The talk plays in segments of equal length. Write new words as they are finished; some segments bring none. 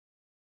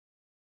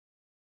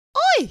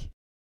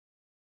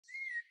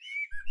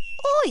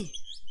Oi!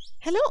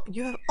 Hello,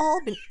 you have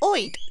all been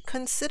oid.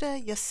 Consider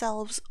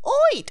yourselves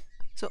oid.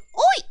 So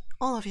oi,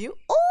 all of you,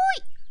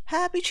 oi!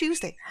 Happy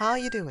Tuesday. How are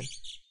you doing?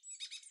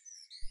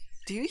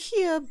 Do you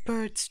hear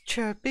birds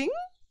chirping?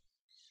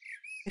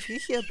 If you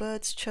hear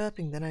birds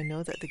chirping, then I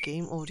know that the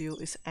game audio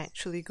is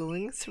actually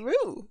going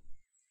through.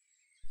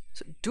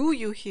 So do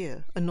you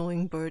hear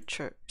annoying bird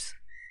chirps?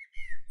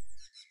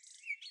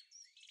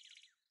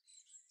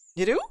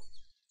 You do?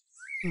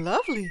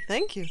 Lovely,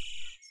 thank you.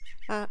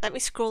 Let me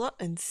scroll up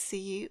and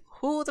see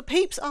who the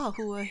peeps are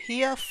who are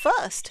here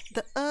first.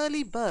 The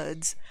early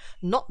birds,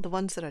 not the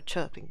ones that are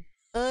chirping.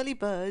 Early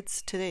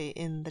birds today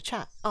in the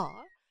chat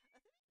are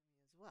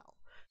as well.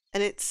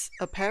 And it's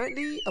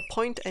apparently a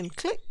point and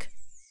click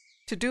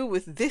to do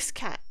with this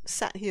cat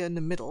sat here in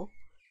the middle.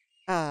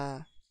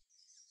 And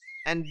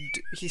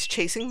he's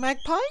chasing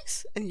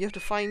magpies and you have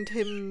to find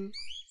him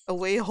a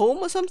way home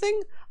or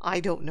something? I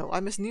don't know.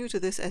 I'm as new to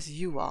this as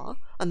you are,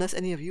 unless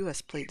any of you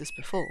has played this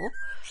before.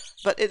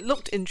 But it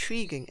looked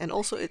intriguing, and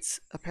also it's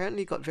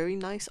apparently got very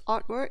nice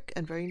artwork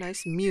and very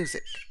nice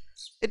music.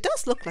 It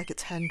does look like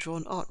it's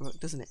hand-drawn artwork,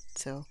 doesn't it?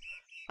 So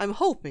I'm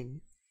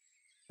hoping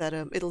that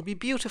it'll be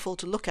beautiful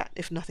to look at,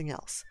 if nothing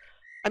else.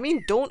 I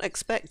mean, don't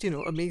expect,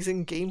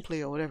 amazing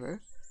gameplay or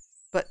whatever,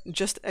 but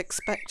just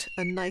expect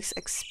a nice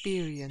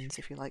experience,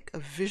 if you like, a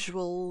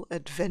visual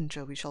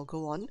adventure we shall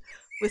go on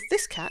with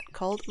this cat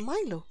called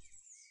Milo.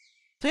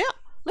 So yeah,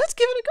 let's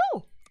give it a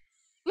go.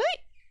 Right?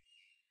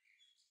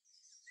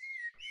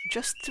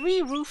 Just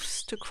 3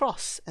 roofs to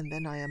cross and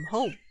then I am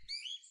home.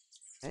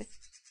 Okay,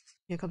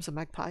 here comes a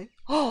magpie.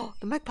 Oh,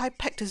 the magpie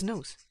pecked his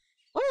nose.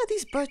 Why are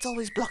these birds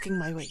always blocking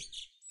my way?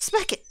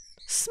 Smack it!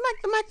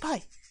 Smack the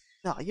magpie!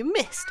 Oh, you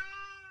missed.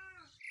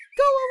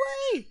 Go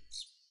away!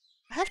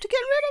 I have to get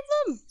rid of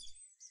them!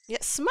 Yeah,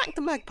 smack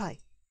the magpie.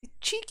 You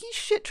cheeky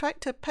shit tried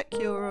to peck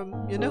your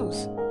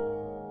nose.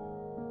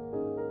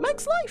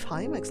 Meg's Life!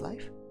 Hi, Meg's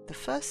Life. The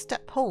first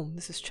step home.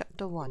 This is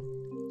chapter 1.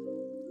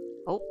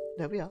 Oh,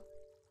 there we are.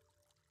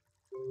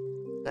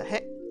 The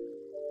heck?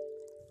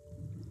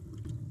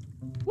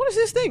 What is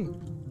this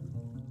thing?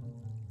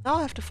 Now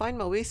I have to find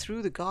my way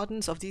through the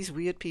gardens of these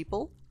weird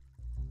people.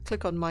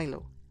 Click on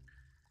Milo.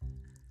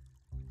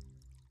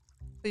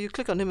 So you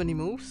click on him and he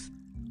moves?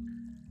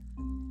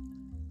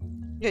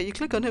 Yeah, you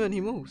click on him and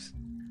he moves.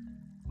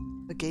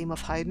 A game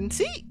of hide and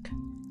seek!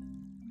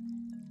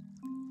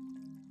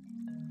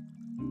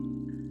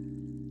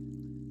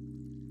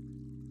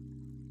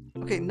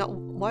 Okay, now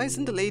why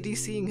isn't the lady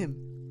seeing him?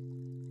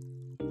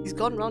 He's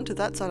gone round to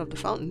that side of the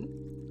fountain.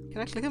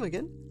 Can I click him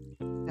again?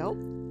 No.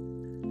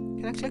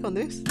 Can I click on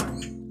this?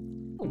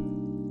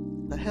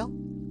 Oh, the hell?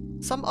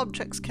 Some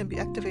objects can be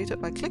activated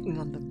by clicking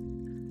on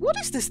them. What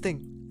is this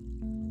thing?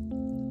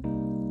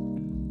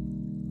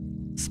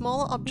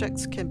 Smaller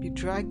objects can be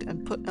dragged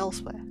and put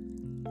elsewhere.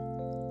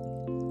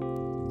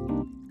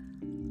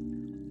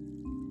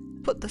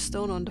 Put the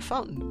stone on the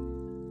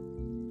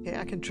fountain. Okay,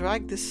 I can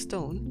drag this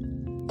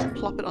stone,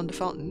 plop it on the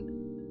fountain.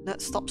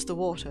 That stops the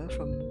water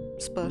from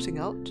spurting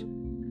out.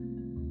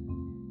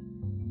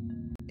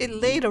 It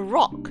laid a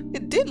rock.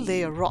 It did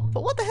lay a rock,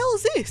 but what the hell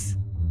is this?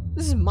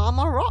 This is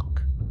Mama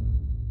Rock.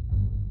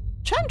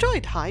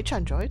 Chandroid! Hi,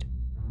 Chandroid.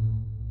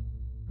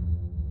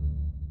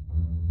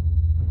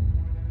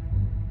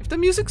 If the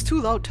music's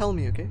too loud, tell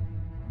me, okay?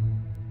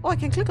 Oh, I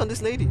can click on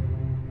this lady.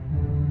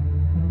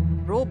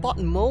 Robot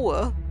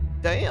mower?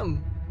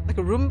 Damn. Like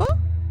a Roomba?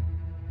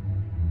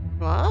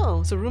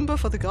 Wow, it's a Roomba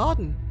for the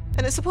garden.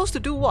 And it's supposed to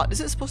do what?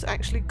 Is it supposed to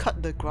actually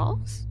cut the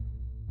grass?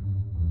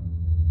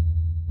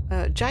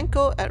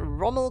 Janko at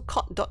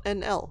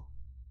rommelcott.nl.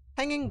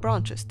 Hanging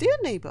branches. Dear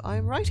neighbor, I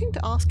am writing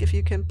to ask if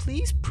you can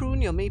please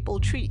prune your maple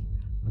tree.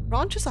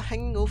 Branches are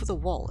hanging over the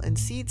wall and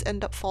seeds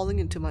end up falling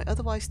into my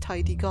otherwise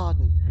tidy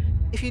garden.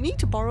 If you need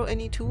to borrow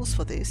any tools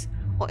for this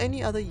or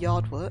any other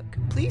yard work,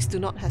 please do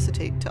not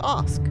hesitate to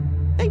ask.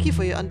 Thank you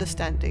for your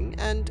understanding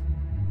and...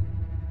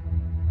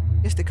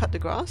 Yes, they cut the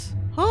grass?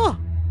 Huh!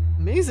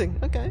 Amazing,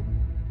 okay.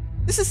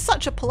 This is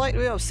such a polite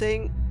way of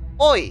saying,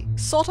 oi,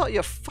 sort out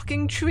your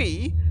fucking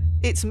tree.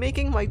 It's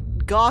making my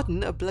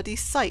garden a bloody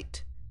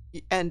sight.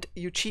 And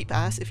you cheap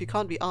ass, if you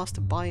can't be asked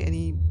to buy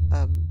any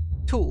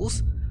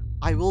tools,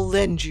 I will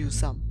lend you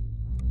some.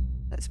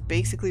 That's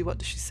basically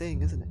what she's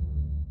saying, isn't it?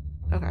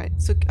 Alright,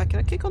 so can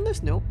I click on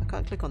this? No, I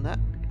can't click on that.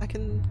 I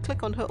can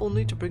click on her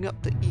only to bring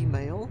up the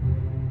email.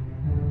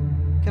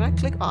 Can I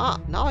click?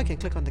 Ah, now I can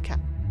click on the cat.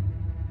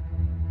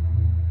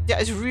 Yeah,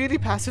 it's really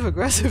passive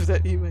aggressive,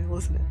 that email,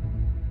 isn't it?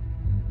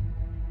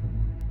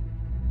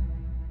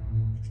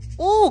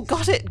 Oh,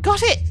 got it!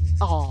 Got it!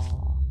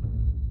 Oh,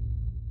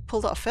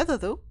 pulled out a feather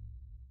though.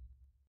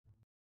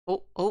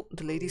 Oh,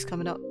 the lady's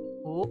coming up.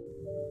 Oh.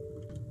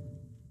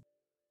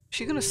 Is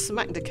she gonna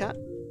smack the cat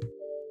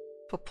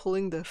for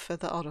pulling the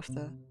feather out of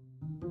the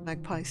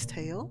magpie's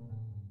tail?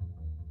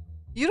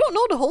 You don't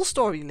know the whole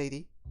story,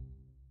 lady.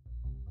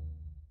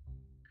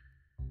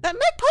 That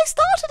magpie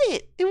started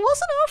it! It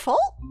wasn't our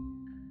fault!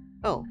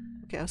 Oh,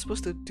 okay, I'm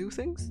supposed to do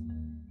things?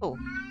 Oh.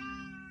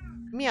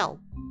 Meow.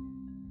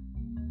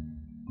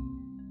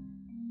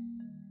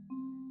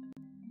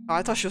 Oh,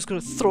 I thought she was going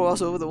to throw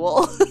us over the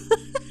wall.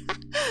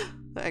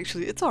 But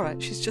actually, it's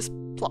alright. She's just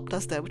plopped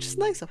us there, which is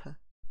nice of her.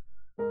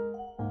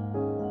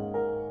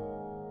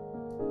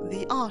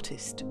 The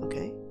artist,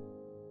 okay.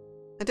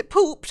 And it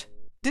pooped!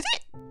 Did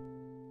it?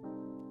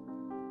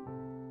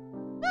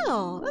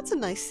 Oh, that's a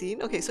nice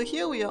scene. Okay, so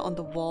here we are on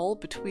the wall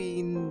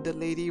between the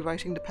lady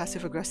writing the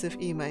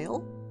passive-aggressive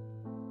email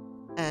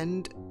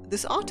and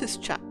this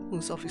artist chap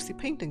who's obviously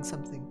painting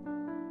something.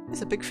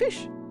 There's a big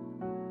fish.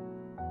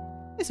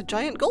 There's a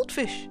giant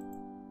goldfish.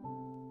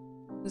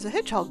 There's a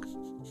hedgehog.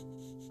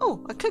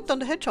 Oh, I clicked on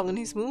the hedgehog and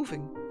he's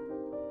moving.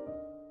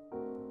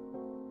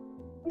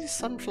 These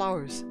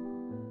sunflowers.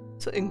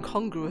 So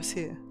incongruous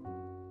here.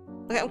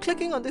 Okay, I'm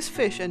clicking on this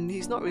fish and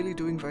he's not really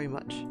doing very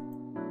much.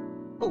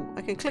 Oh,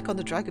 I can click on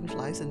the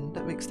dragonflies and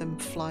that makes them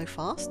fly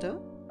faster.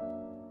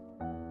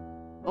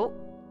 Oh,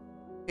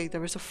 okay,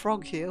 there is a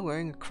frog here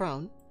wearing a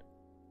crown.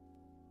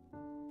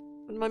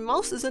 But my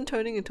mouse isn't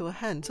turning into a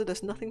hand, so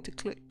there's nothing to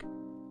click.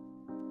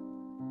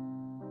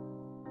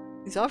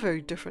 These are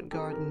very different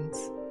gardens.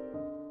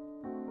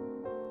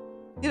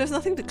 Yeah, there's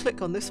nothing to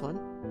click on this one.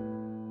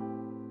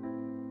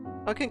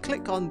 I can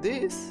click on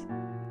this.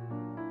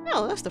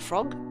 Oh, that's the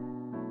frog.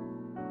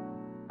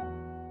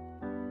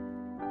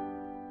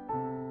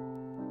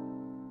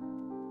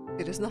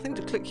 Okay, there's nothing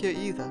to click here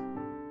either.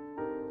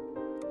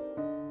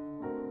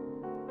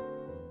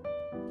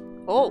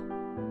 Oh!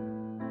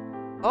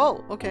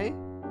 Oh, okay.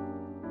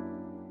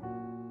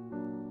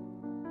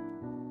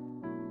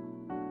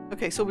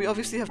 Okay, so we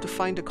obviously have to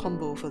find a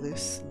combo for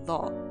this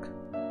lock.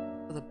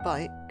 For the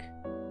bike.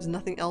 There's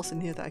nothing else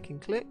in here that I can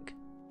click.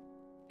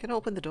 Can I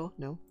open the door?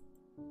 No.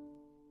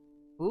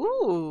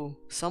 Ooh!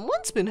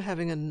 Someone's been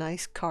having a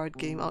nice card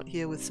game out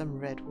here with some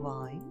red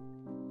wine.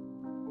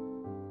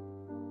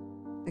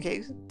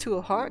 Okay, 2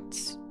 of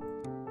hearts.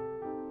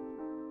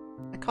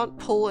 I can't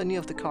pull any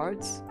of the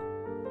cards.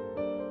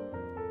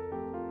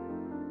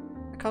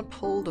 I can't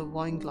pull the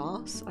wine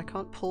glass. I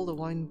can't pull the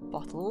wine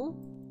bottle.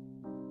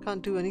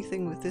 Can't do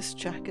anything with this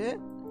jacket.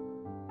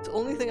 The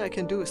only thing I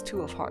can do is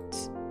 2 of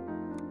hearts.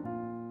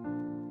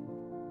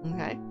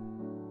 Okay.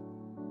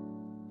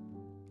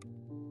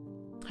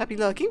 Happy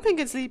lurking,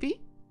 Pink and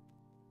Sleepy.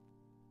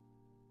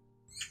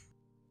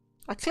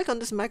 I click on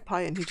this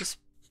magpie and he just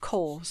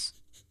caws.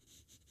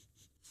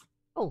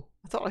 Oh,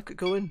 I thought I could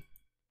go in.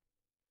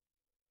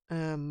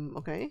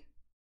 Okay.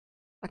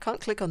 I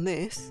can't click on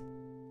this.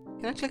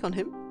 Can I click on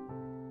him?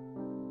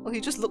 Oh,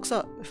 he just looks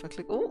up if I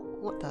click. Oh,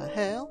 what the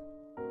hell?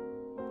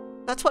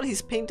 That's what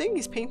he's painting?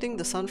 He's painting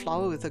the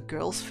sunflower with a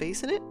girl's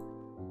face in it?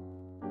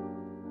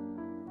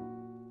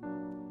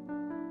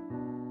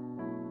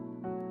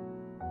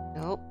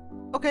 No.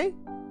 Okay.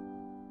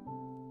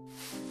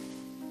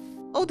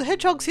 Oh, the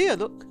hedgehog's here,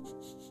 look.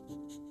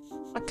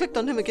 I clicked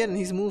on him again and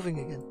he's moving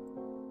again.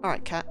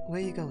 Alright, cat,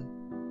 where are you going?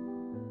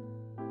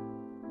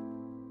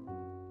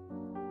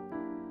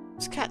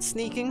 This cat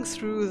sneaking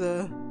through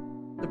the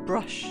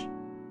brush.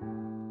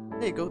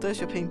 There you go, there's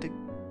your painting.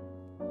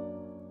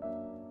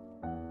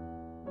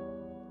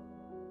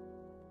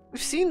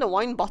 We've seen the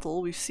wine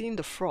bottle, we've seen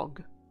the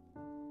frog.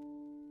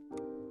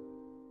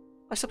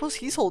 I suppose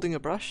he's holding a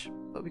brush,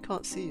 but we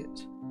can't see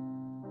it.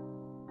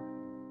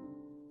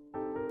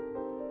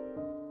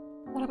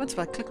 What happens if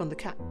I click on the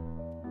cat?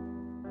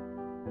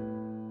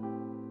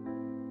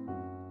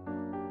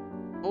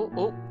 Oh,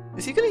 oh,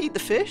 is he gonna eat the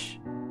fish?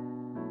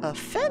 A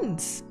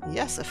fence!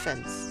 Yes, a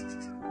fence.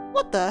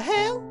 What the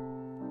hell?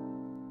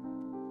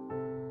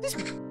 This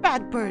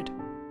bad bird.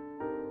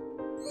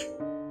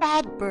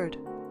 Bad bird.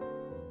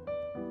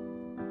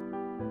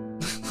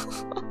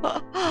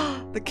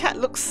 The cat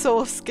looks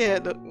so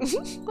scared.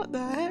 What the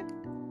heck?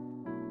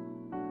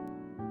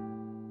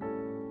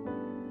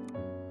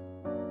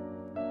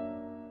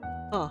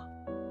 Oh.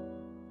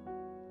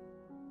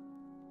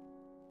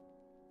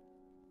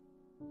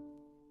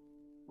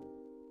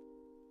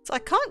 So I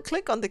can't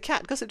click on the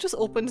cat because it just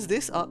opens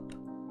this up.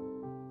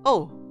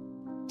 Oh.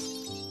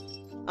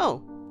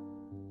 Oh.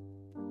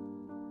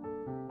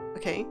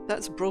 Okay,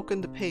 that's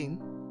broken the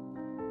pane.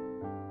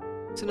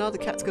 So now the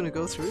cat's gonna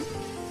go through.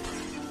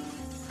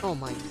 Oh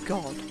my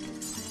god.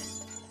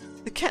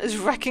 The cat is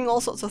wrecking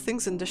all sorts of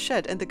things in the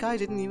shed and the guy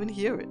didn't even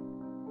hear it.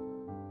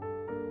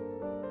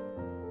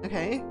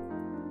 Okay.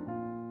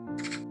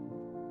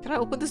 Can I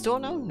open this door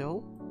now?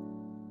 No.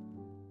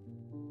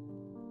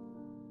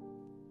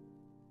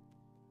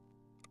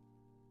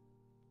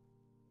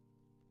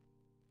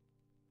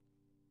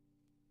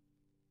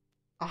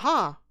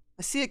 Aha!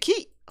 I see a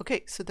key!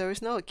 Okay, so there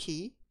is now a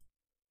key.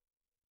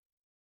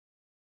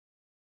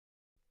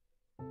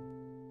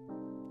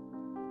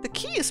 The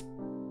key has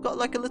got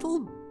like a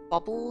little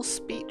bubble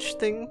speech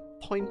thing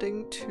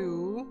pointing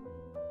to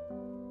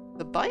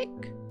the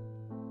bike?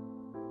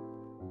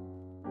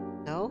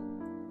 No?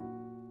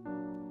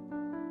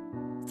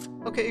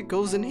 Okay, it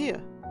goes in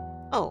here.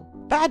 Oh,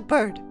 bad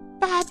bird!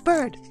 Bad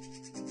bird!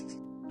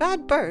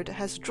 Bad bird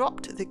has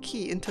dropped the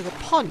key into the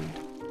pond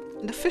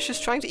and the fish is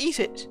trying to eat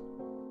it.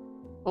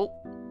 Oh,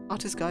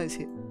 artist guy is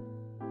here.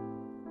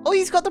 Oh,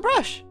 he's got the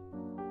brush!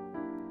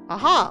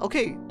 Aha!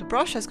 Okay, the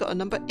brush has got a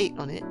number 8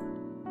 on it.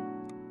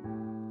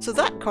 So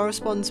that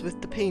corresponds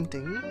with the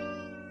painting.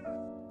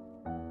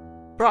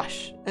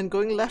 Brush, and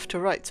going left to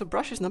right, so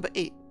brush is number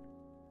 8.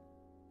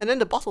 And then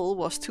the bottle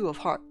was 2 of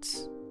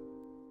hearts.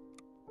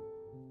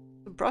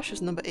 The brush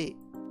is number 8.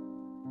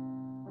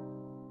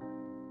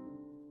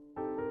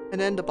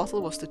 And then the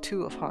bottle was the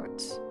 2 of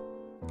hearts.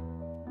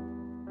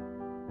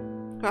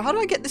 Right, how do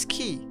I get this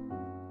key?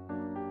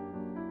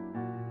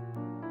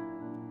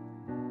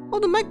 Oh,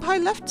 the magpie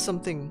left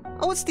something.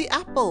 Oh, it's the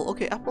apple.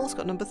 Okay, apple's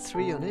got number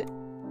 3 on it.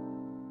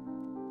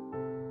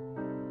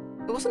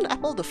 It wasn't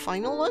apple the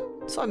final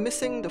one? So I'm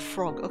missing the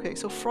frog. Okay,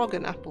 so frog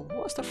and apple.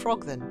 What's the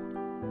frog then?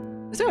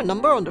 Is there a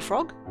number on the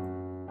frog?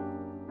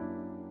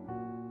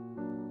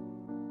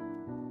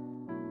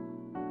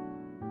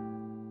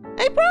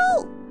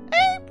 April!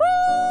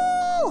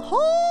 April!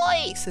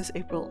 Hoi! Says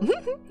April.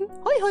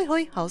 Hoi, hoi,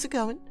 hoi. How's it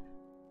going?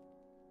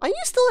 Are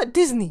you still at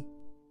Disney?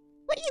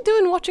 What are you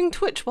doing watching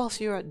Twitch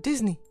whilst you're at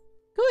Disney?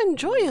 Go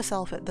enjoy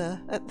yourself at the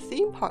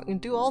theme park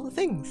and do all the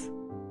things.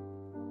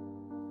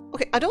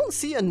 Okay, I don't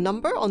see a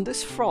number on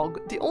this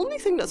frog. The only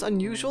thing that's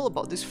unusual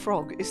about this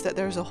frog is that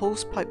there's a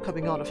hose pipe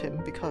coming out of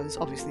him because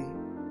obviously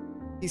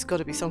he's got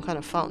to be some kind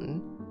of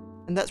fountain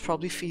and that's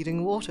probably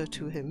feeding water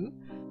to him.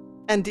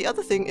 And the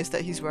other thing is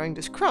that he's wearing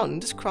this crown.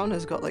 This crown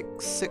has got like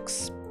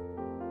 6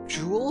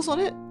 jewels on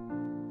it.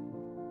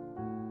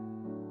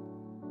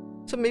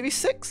 So maybe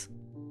 6?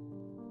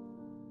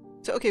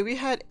 So okay, we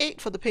had 8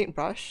 for the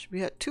paintbrush,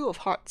 we had 2 of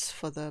hearts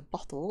for the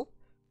bottle.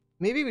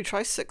 Maybe we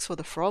try 6 for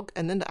the frog,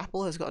 and then the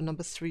apple has got a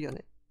number 3 on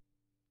it.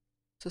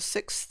 So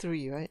 6,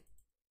 3, right?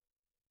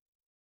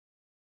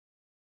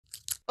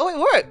 Oh, it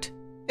worked!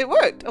 It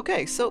worked!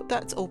 Okay, so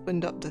that's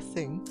opened up the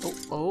thing. Oh,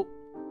 oh.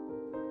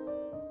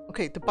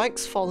 Okay, the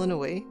bike's fallen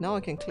away. Now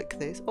I can click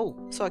this. Oh,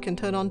 so I can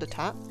turn on the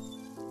tap.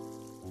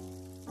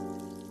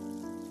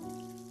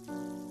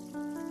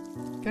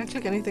 Can I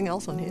click anything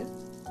else on here?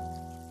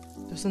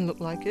 Doesn't look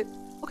like it.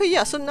 Okay,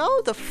 yeah, so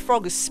now the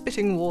frog is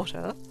spitting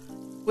water,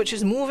 which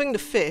is moving the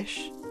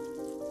fish,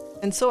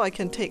 and so I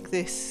can take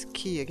this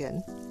key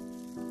again.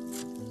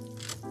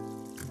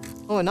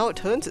 Oh, and now it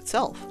turns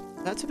itself.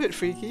 That's a bit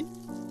freaky.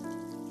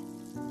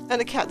 And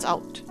the cat's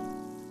out.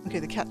 Okay,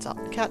 the cat's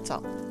out. The cat's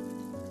out.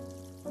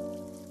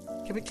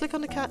 Can we click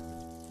on the cat?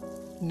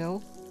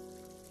 No.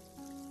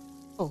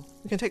 Oh,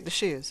 we can take the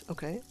shears.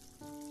 Okay.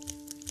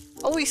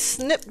 Oh, we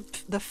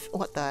snipped the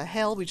what the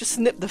hell? We just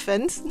snipped the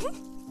fence?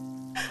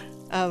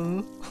 I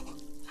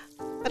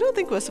don't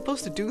think we're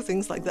supposed to do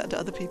things like that to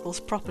other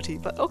people's property,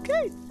 but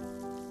okay.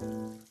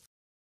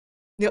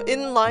 You're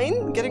in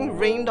line, getting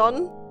rained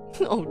on?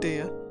 Oh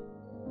dear.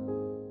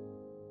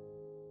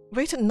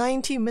 Waited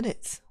 90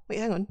 minutes. Wait,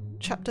 hang on.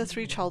 Chapter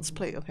 3, Child's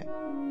Play. Okay.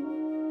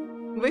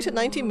 Waited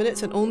 90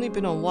 minutes and only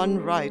been on 1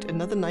 ride.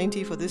 Another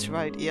 90 for this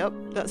ride. Yep,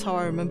 that's how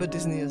I remember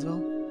Disney as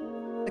well.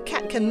 The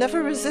cat can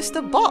never resist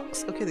a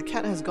box. Okay, the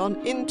cat has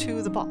gone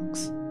into the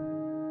box.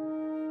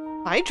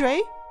 Hi,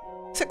 Dre.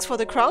 6 for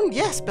the crown?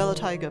 Yes, Bella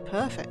Tiger.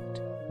 Perfect.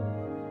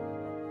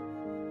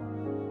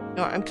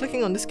 Alright, I'm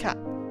clicking on this cat.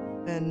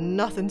 And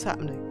nothing's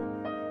happening.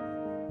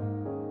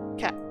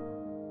 Cat.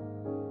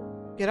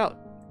 Get out.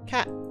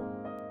 Cat.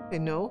 Okay,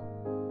 no.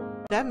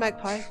 Damn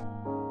magpie.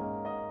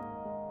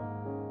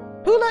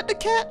 Who let the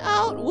cat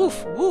out?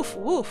 Woof, woof,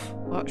 woof.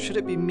 Or should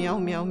it be meow,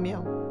 meow,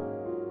 meow?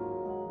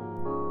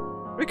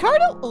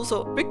 Ricardo?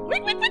 Also, Rick,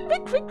 Rick, Rick, Rick,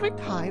 Rick, Rick, Rick.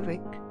 Hi,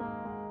 Rick.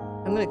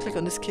 I'm gonna click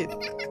on this kid.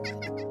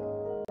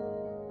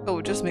 Oh,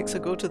 it just makes her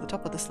go to the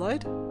top of the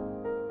slide.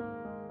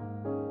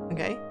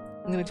 Okay.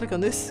 I'm gonna click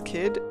on this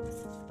kid,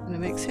 and it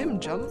makes him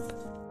jump.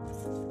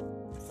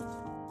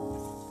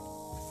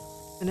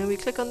 And then we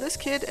click on this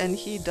kid, and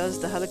he does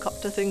the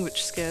helicopter thing,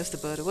 which scares the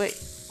bird away.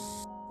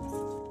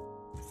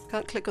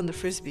 Can't click on the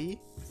frisbee.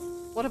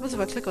 What happens if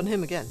I click on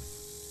him again?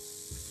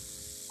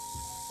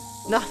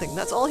 Nothing.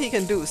 That's all he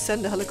can do, is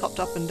send the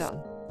helicopter up and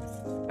down.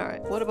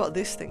 Alright, what about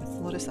this thing?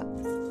 What is that?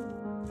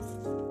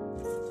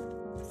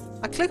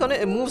 I click on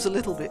it, it moves a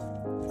little bit.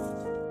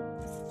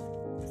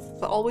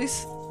 But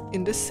always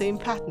in this same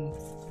pattern.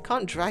 I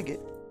can't drag it.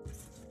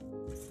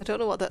 I don't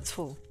know what that's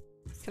for.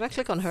 Can I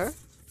click on her?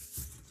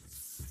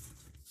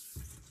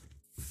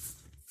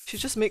 She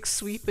just makes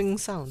sweeping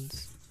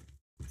sounds.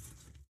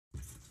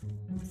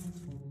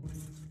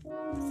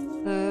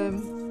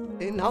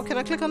 Okay, now can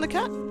I click on the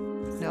cat?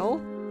 No?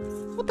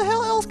 What the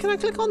hell else can I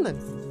click on then?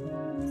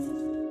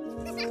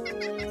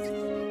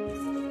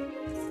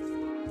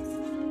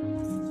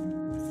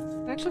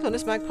 Can I click on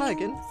this magpie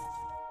again?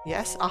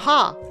 Yes,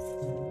 aha!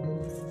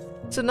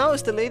 So now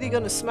is the lady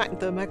gonna smack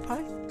the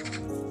magpie?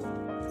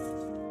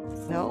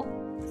 No?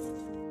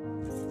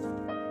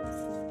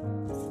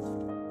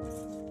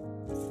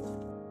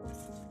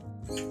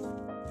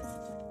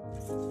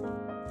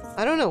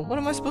 I don't know, what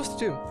am I supposed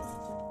to do?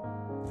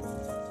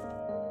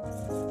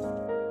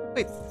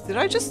 Wait, did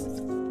I just...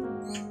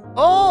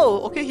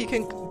 Oh, okay, he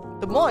can...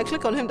 The more I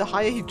click on him, the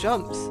higher he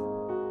jumps.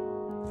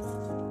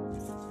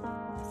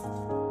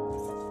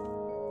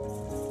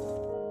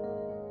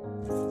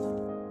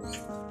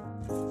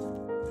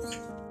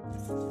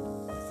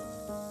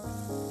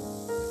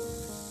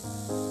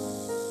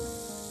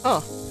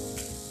 Oh.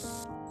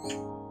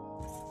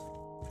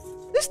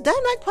 This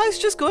damn magpie's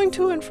just going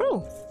to and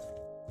fro.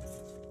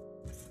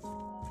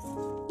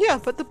 Yeah,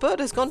 but the bird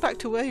has gone back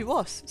to where he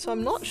was, so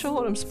I'm not sure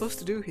what I'm supposed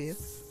to do here.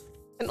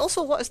 And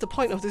also, what is the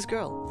point of this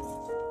girl?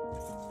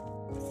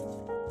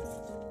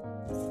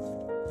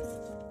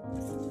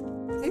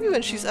 Maybe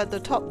when she's at the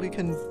top we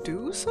can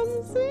do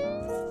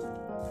something?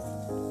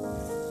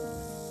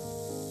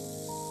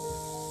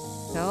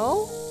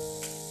 No?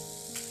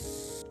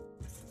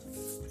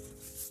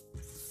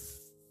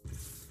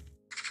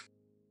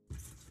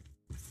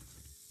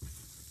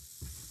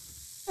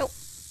 Oh,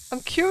 I'm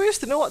curious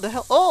to know what the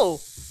hell—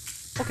 oh!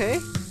 Okay.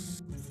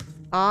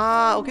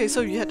 Ah, okay,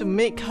 so you had to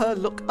make her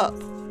look up.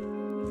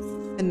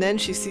 And then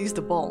she sees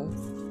the ball.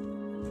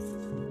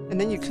 And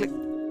then you click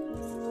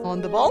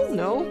on the ball?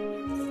 No?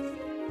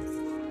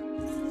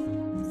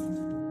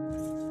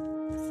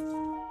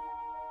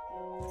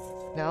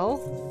 No?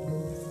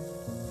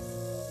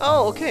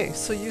 Oh, okay,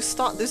 so you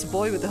start this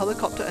boy with the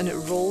helicopter and it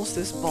rolls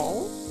this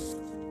ball.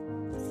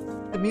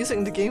 The music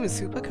in the game is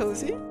super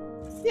cozy.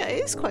 Yeah,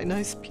 it is quite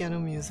nice piano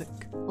music.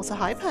 Also,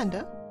 hi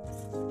Panda.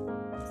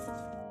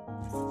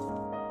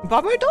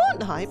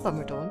 Bummerdon! Hi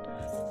Bummerdon.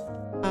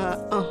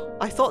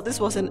 I thought this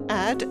was an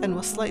ad and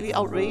was slightly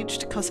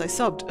outraged because I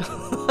subbed.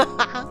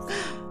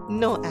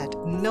 No ad,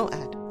 no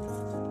ad.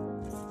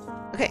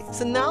 Okay,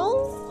 so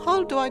now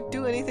how do I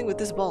do anything with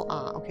this ball?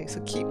 Ah, okay, so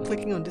keep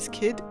clicking on this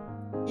kid.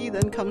 He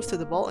then comes to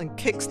the ball and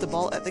kicks the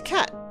ball at the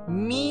cat.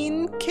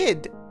 Mean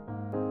kid!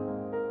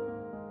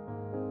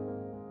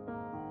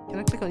 Can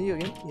I click on you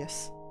again?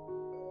 Yes.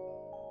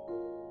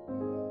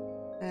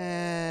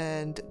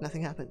 And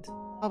nothing happened.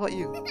 How about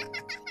you?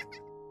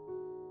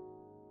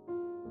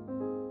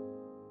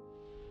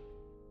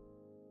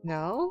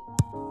 No?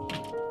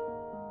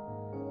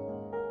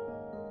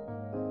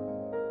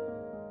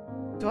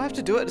 Do I have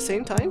to do it at the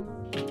same time?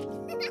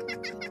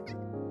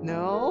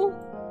 No?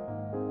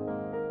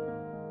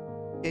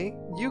 Okay,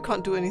 you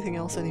can't do anything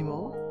else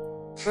anymore.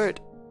 Bird,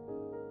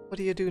 what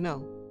do you do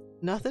now?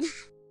 Nothing?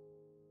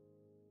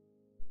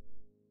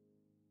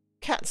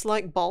 Cats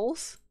like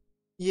balls?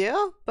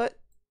 Yeah, but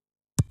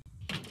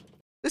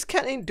this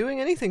cat ain't doing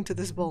anything to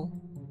this ball.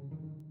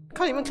 I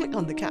can't even click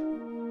on the cat.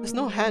 There's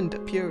no hand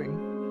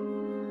appearing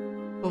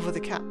over the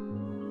cat.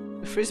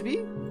 The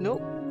frisbee?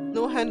 Nope.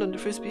 No hand on the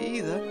frisbee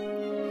either.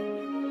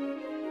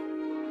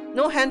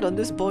 No hand on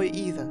this boy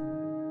either.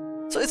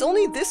 So it's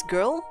only this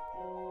girl,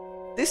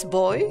 this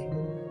boy,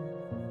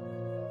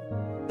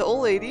 the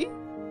old lady,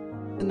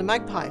 and the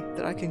magpie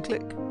that I can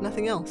click.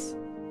 Nothing else.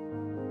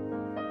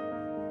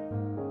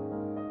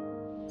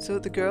 So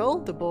the girl,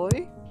 the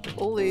boy, the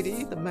old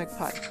lady, the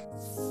magpie.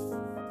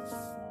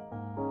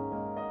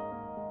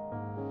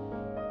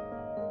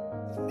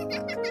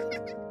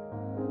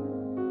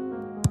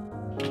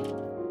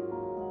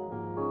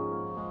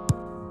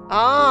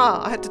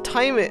 Ah, I had to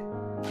time it.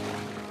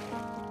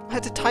 I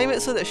had to time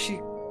it so that she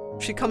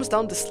comes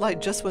down the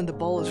slide just when the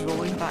ball is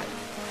rolling back.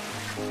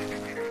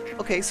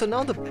 Okay, so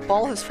now the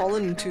ball has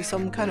fallen into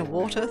some kind of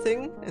water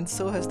thing, and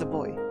so has the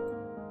boy.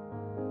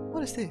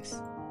 What is this?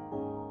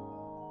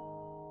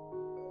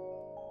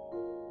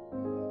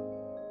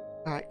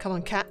 Alright, come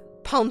on cat.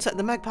 Pounce at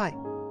the magpie.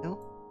 No?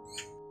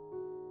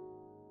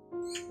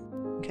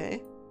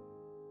 Okay.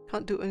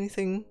 Can't do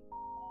anything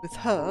with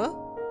her.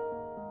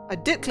 I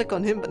did click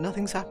on him, but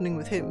nothing's happening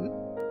with him.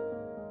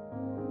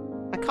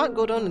 I can't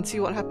go down and see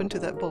what happened to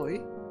that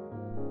boy.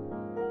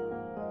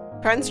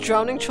 Parents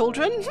drowning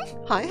children?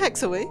 Hi,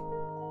 Hexaway.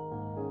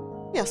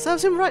 Yeah,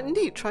 serves him right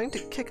indeed, trying to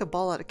kick a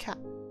ball at a cat.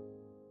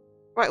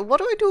 Right, what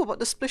do I do about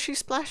the splishy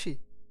splashy?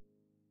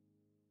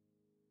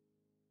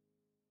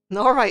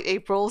 Alright,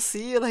 April,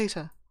 see you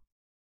later.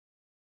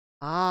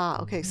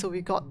 Ah, okay, so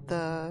we got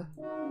the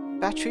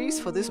batteries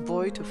for this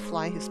boy to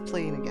fly his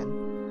plane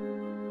again.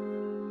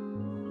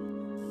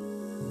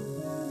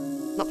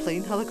 Not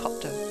plane,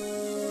 helicopter.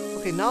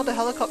 Okay, now the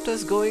helicopter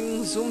is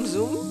going zoom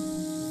zoom.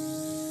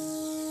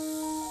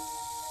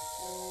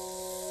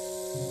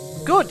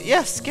 Good,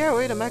 yes, scare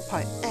away the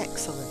magpie.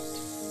 Excellent.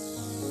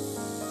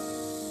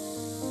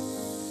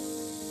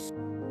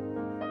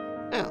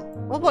 Oh,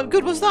 well, what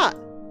good was that?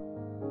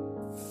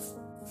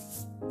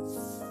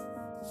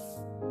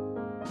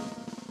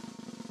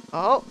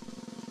 Oh.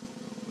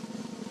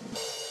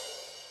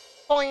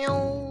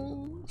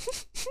 Boing.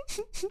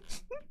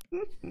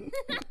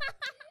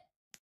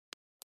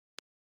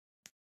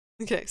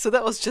 Okay, so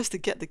that was just to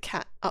get the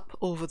cat up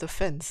over the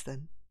fence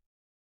then.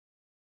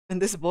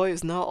 And this boy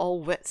is now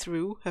all wet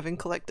through, having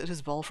collected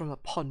his ball from a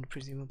pond,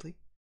 presumably.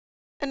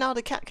 And now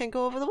the cat can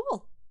go over the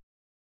wall.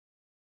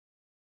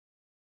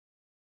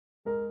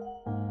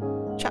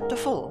 Chapter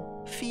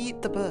 4.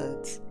 Feed the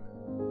birds.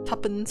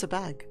 Tuppence a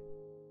bag.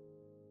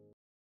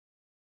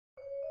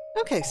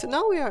 Okay, so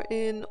now we are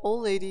in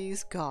Old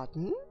Lady's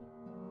garden.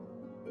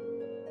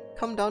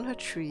 Come down her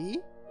tree.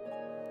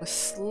 We're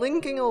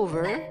slinking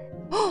over.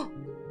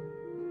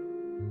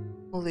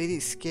 Old Lady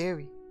is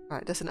scary.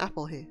 Alright, there's an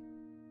apple here.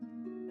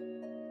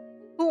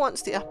 Who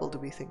wants the apple, do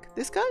we think?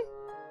 This guy?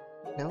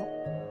 No?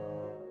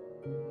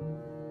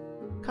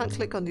 Can't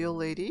click on the old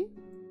lady.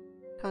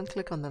 Can't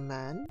click on the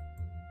man.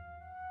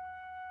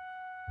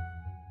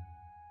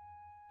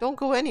 Don't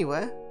go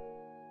anywhere?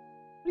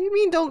 What do you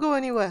mean don't go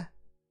anywhere?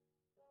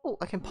 Oh,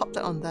 I can pop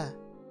that on there.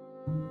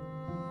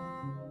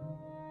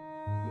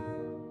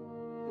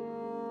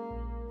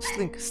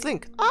 Slink,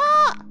 slink.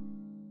 Ah!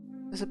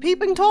 There's a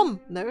peeping Tom!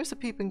 There is a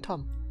peeping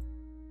Tom.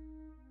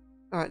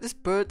 Alright, this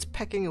bird's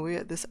pecking away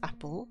at this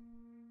apple.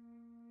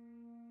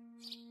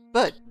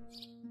 Bird!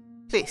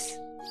 Please.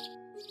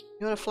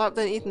 You wanna fly up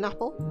there and eat an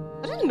apple?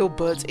 I didn't know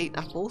birds ate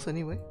apples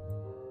anyway.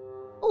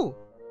 Oh!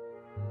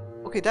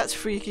 Okay, that's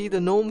freaky. The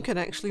gnome can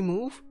actually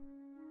move.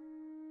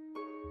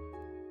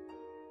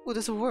 Oh,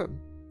 there's a worm.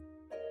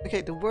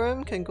 Okay, the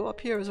worm can go up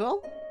here as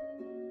well.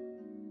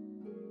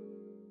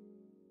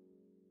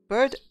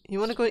 Bird, you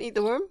wanna go and eat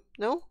the worm?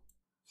 No?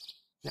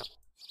 No.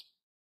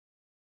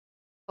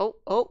 Oh,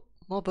 oh,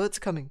 more birds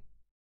coming.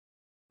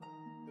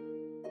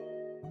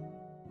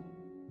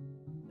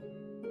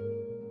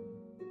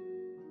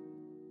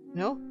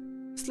 No?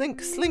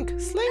 Slink, slink,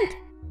 slink!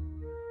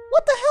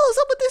 What the hell is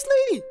up with this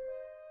lady?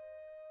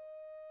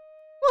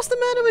 What's the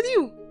matter with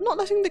you? Not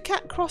letting the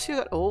cat cross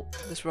your... Oh,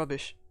 this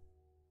rubbish.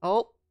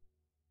 Oh.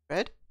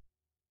 Bread?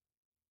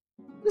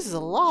 This is a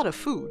lot of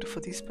food for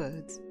these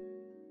birds.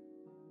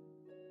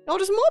 Oh,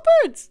 there's more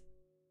birds!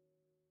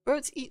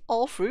 Birds eat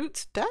all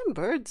fruits? Damn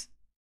birds.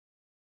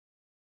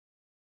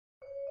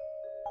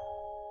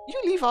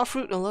 You leave our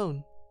fruit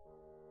alone.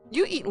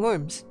 You eat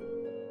worms.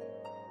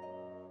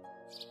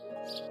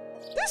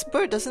 This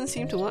bird doesn't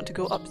seem to want to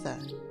go up there.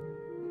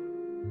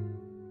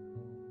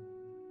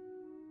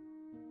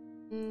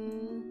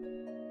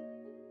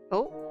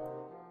 Oh,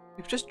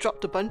 we've just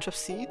dropped a bunch of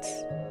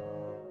seeds.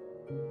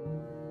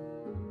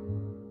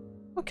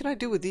 What can I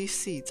do with these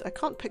seeds? I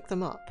can't pick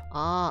them up.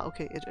 Ah,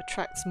 okay, it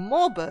attracts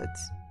more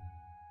birds.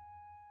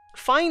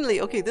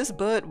 Finally, okay, this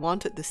bird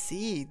wanted the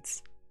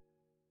seeds.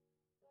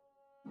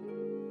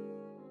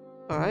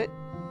 Alright,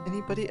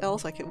 anybody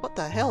else I can... What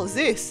the hell is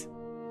this?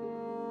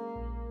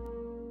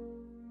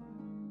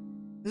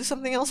 Is this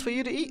something else for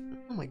you to eat?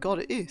 Oh my god,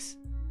 it is.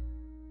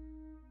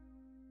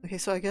 Okay,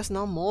 so I guess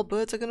now more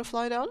birds are gonna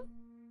fly down?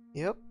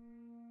 Yep.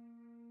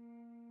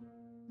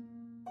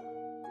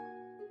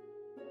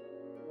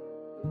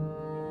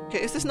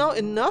 Okay, is this now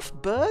enough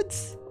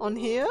birds on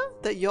here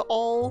that you're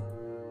all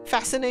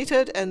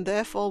fascinated and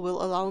therefore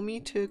will allow me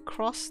to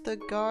cross the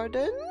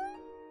garden?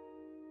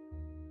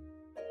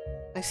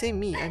 I say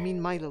me, I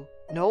mean Milo.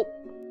 Nope.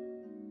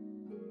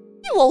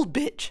 You old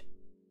bitch!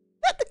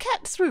 Let the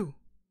cat through!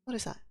 What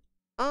is that?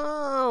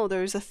 Oh,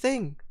 there's a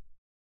thing.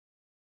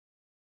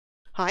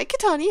 Hi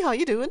Katani, how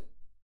you doing?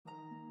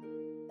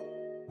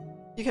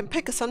 You can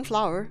pick a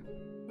sunflower.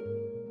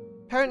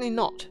 Apparently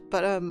not,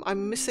 but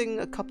I'm missing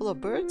a couple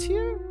of birds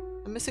here.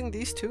 I'm missing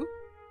these two.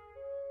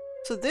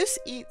 So this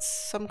eats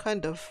some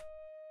kind of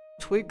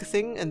twig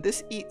thing and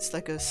this eats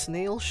like a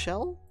snail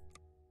shell.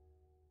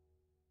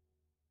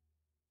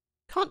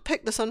 Can't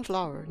pick the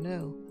sunflower,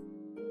 no.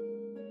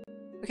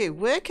 Okay,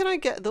 where can I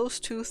get those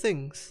two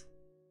things?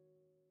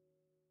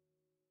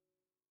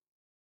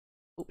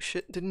 Oh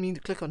shit, didn't mean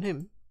to click on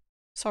him.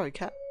 Sorry,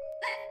 cat.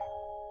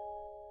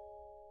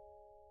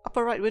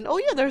 Upper right window. Oh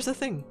yeah, there's a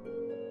thing.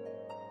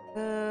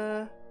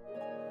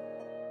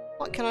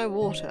 What can I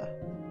water?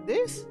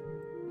 This?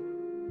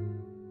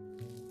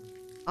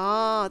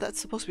 Ah, that's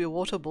supposed to be a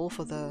water bowl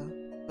for the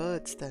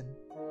birds then.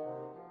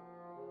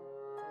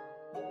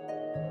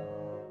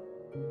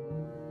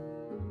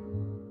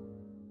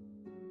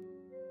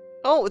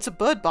 Oh, it's a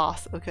bird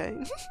bath. Okay.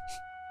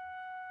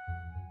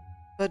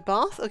 Bird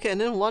bath? Okay, and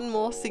then one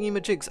more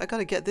thingy-majigs. I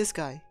gotta get this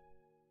guy.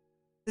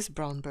 This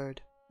brown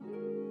bird.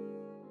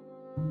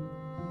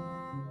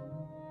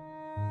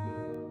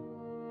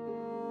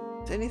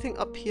 Is there anything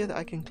up here that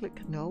I can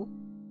click? No.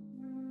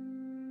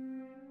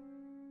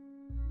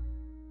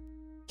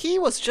 He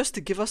was just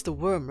to give us the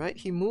worm, right?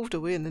 He moved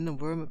away and then the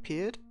worm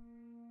appeared.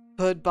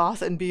 Bird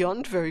bath and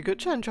beyond. Very good,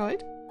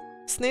 Chantroid.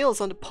 Snails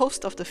on the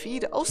post of the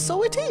feeder. Oh,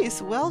 so it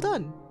is! Well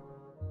done.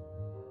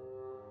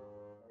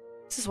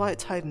 This is why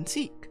it's hide and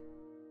seek.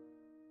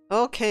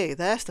 Okay,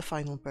 there's the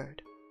final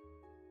bird.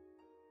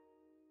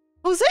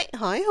 Jose!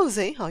 Hi,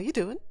 Jose. How you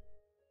doing?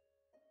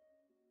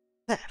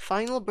 There,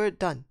 final bird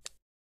done.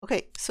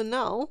 Okay, so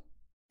now...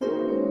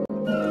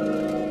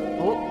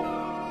 Oh!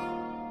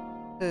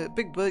 A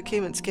big bird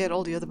came and scared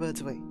all the other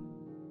birds away.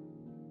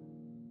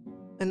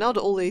 And now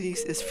the old lady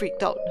is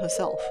freaked out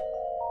herself.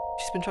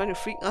 She's been trying to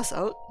freak us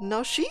out,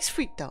 now she's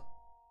freaked out.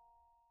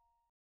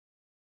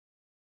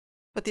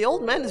 But the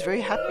old man is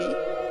very happy.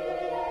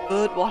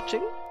 Bird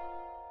watching.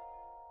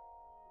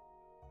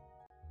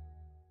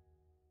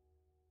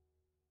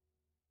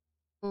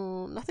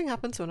 Oh, nothing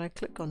happens when I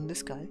click on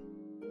this guy.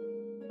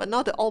 But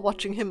now they're all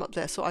watching him up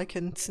there, so I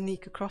can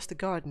sneak across the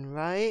garden,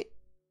 right?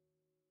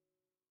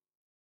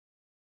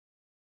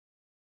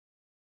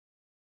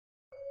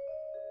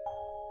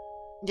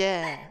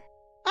 Yeah.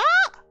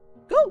 Ah!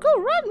 Go, go,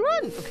 run,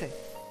 run! Okay,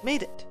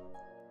 made it.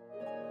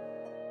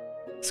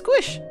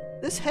 Squish!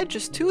 This hedge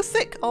is too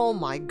thick. Oh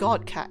my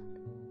god, cat.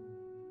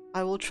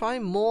 I will try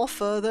more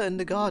further in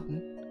the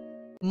garden.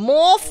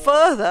 More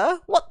further?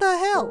 What the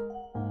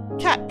hell?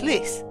 Cat,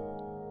 please.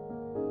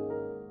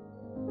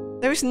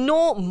 There is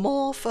no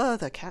more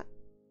further, cat.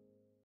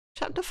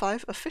 Chapter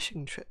 5, a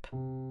fishing trip.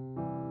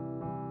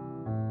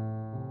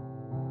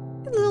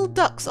 The little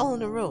ducks all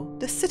in a row.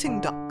 They're sitting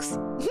ducks.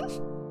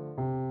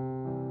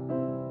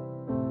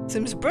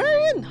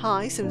 Simsbrarian!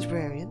 Hi,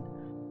 Simsbrarian.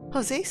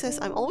 Jose says,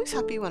 I'm always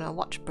happy when I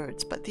watch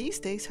birds, but these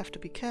days have to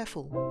be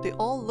careful. They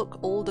all look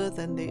older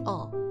than they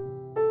are.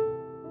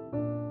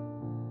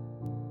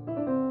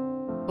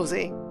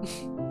 Jose,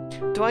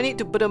 do I need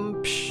to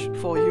psh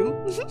for you?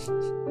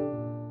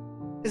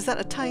 Is that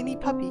a tiny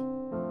puppy?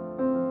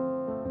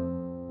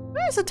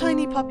 Where's a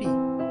tiny puppy?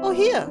 Oh,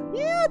 here!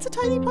 Yeah, it's a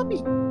tiny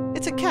puppy.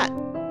 It's a cat.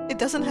 It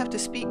doesn't have to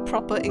speak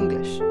proper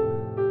English.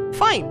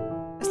 Fine!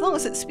 As long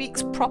as it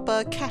speaks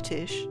proper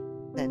cattish,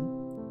 then...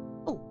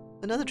 Oh,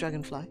 another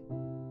dragonfly.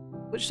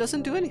 Which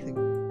doesn't do anything.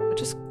 I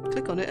just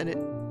click on it and it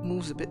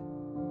moves a bit.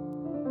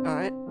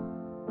 Alright.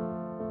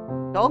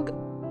 Dog?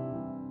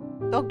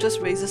 Dog just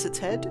raises its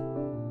head.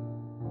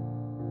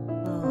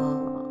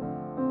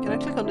 Can I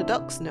click on the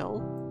ducks?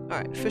 No.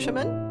 Alright,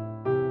 fisherman?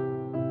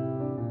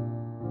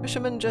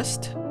 Fisherman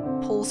just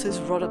pulls his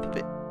rod up a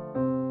bit.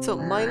 So,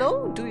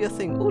 Milo, do your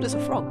thing. Oh, there's a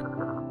frog.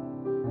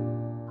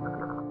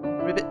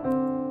 Ribbit.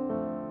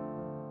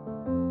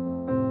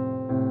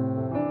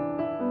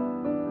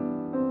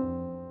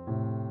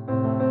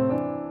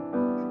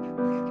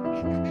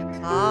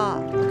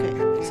 Ah,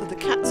 okay. So the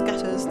cat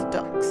scatters the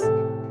ducks.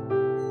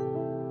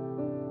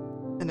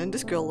 And then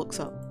this girl looks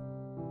up.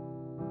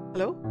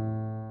 Hello?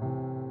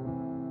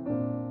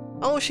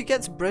 Oh, she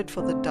gets bread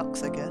for the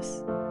ducks, I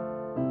guess.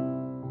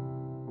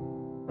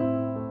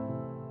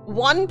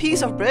 One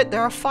piece of bread?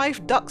 There are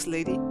 5 ducks,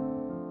 lady.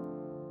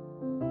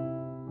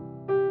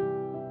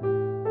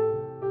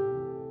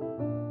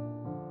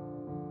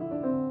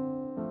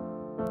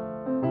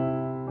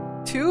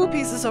 Two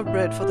pieces of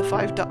bread for the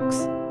 5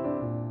 ducks.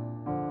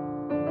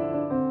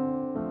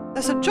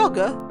 There's a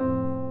jogger.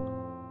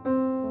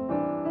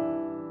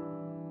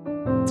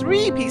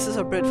 3 pieces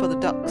of bread for the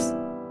ducks.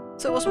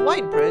 So it was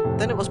white bread,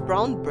 then it was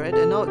brown bread,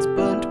 and now it's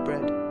burnt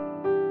bread.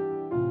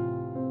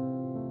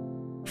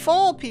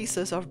 4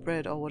 pieces of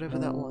bread, or whatever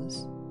that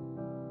was.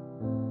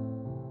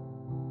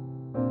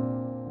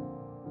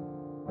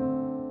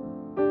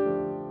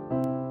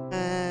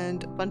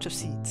 And a bunch of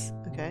seeds,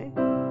 okay.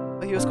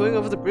 Oh, he was going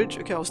over the bridge?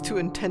 Okay, I was too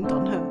intent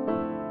on her.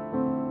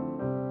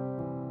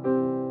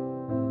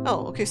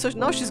 Oh, okay, so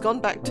now she's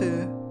gone back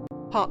to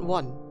part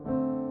 1.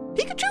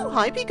 Pikachu!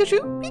 Hi,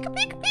 Pikachu!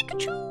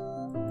 Pikachu!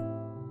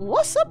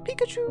 What's up,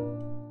 Pikachu?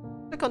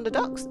 Click on the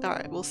ducks.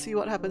 Alright, we'll see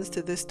what happens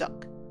to this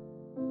duck.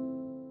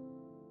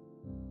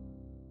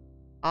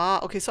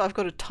 Ah, okay, so I've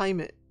got to time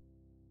it.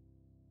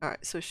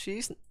 Alright, so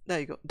she's... There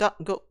you go. Duck,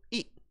 go,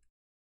 eat.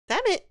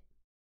 Damn it!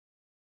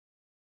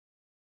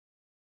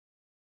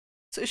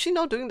 So is she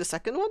now doing the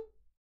second one?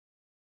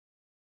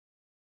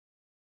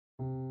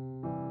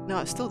 No,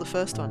 it's still the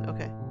first one.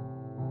 Okay.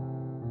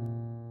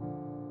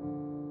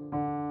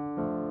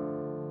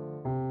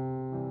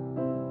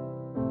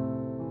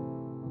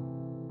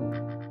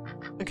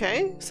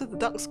 Okay, so the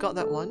duck's got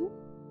that one.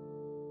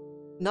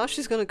 Now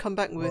she's gonna come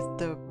back with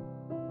the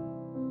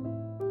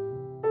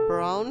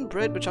brown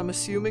bread, which I'm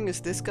assuming is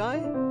this guy?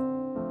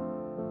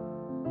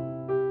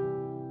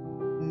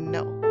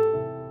 No.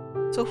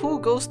 So who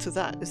goes to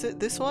that? Is it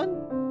this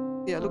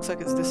one? Yeah, it looks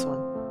like it's this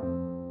one.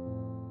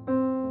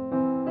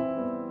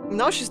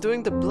 Now she's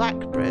doing the black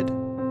bread.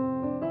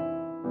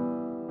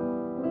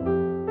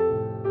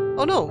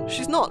 Oh no,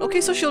 she's not. Okay,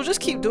 so she'll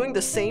just keep doing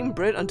the same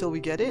bread until we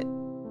get it.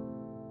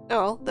 Oh,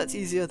 well, that's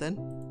easier then.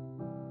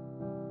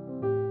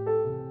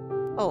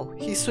 Oh,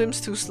 he swims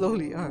too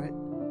slowly. Alright.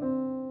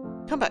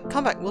 Come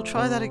back, we'll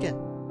try that again.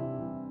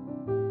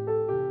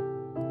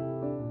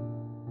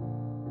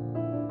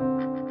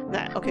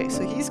 Nah, okay,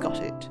 so he's got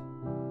it.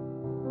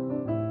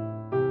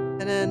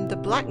 And then the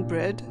black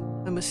bread,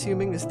 I'm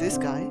assuming is this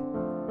guy.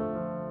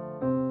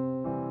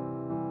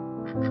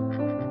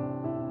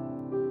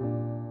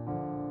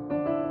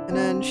 And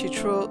then she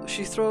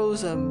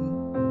throws a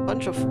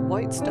bunch of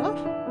white stuff.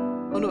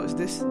 Oh no, it's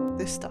this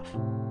stuff.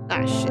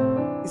 Ah shit,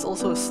 he's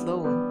also a slow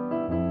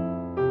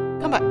one.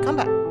 Come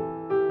back.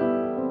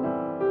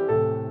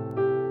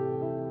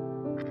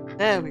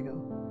 There we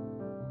go.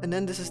 And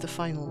then this is the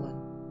final one.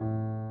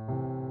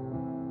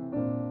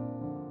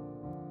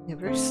 Yeah,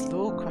 very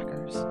slow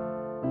crackers.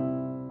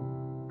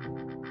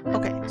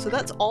 Okay, so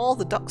that's all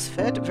the ducks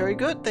fed. Very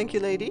good, thank you,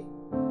 lady.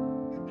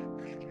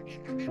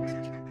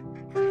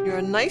 You're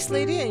a nice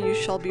lady and you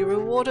shall be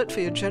rewarded for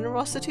your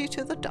generosity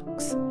to the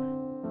ducks.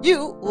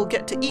 You will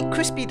get to eat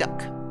crispy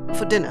duck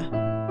for dinner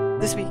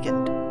this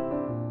weekend.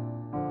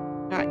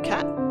 Alright,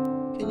 cat.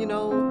 Can you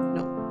know...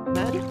 No.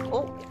 Man?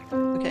 Oh,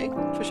 okay.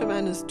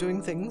 Fisherman is doing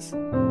things.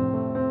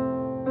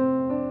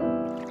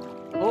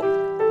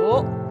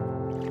 Oh.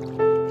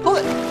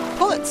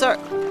 Pull it, sir.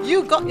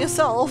 You got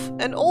yourself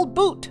an old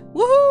boot.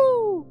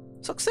 Woohoo!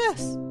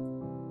 Success.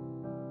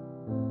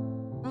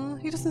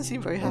 He doesn't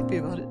seem very happy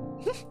about it.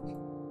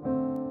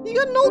 You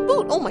got an old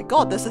boot! Oh my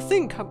god, there's a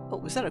thing!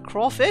 Oh, is that a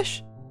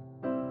crawfish?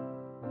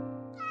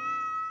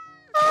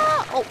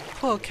 Ah! Oh,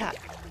 poor cat.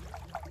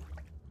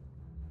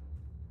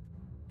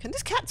 Can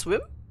this cat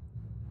swim?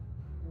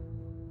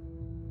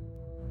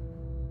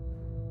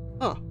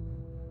 Oh.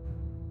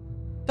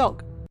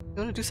 Dog, you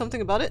wanna do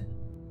something about it?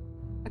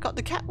 I got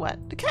the cat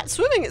wet. The cat's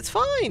swimming, it's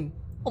fine!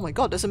 Oh my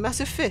god, there's a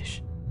massive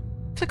fish.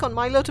 Click on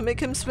Milo to make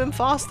him swim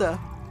faster.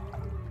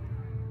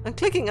 I'm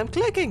clicking!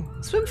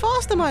 Swim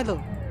faster,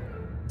 Milo!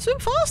 Swim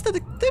faster!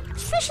 The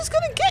fish is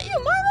gonna get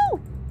you,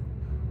 Milo!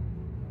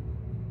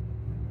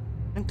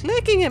 I'm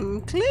clicking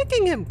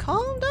him!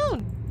 Calm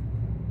down!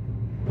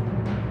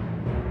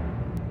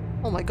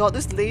 Oh my god,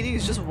 this lady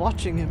is just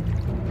watching him.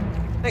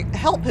 Like,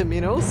 help him,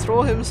 you know?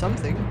 Throw him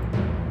something.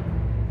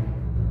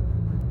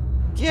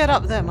 Get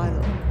up there,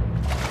 Milo.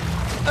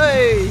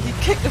 Hey! He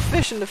kicked the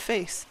fish in the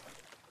face.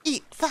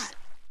 Eat that!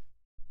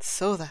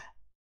 So there.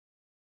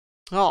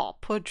 Oh,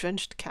 poor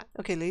drenched cat.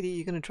 Okay, lady,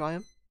 you gonna dry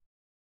him?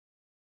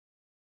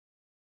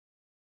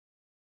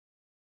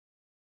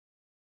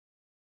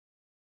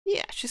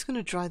 Yeah, she's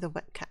gonna dry the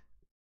wet cat.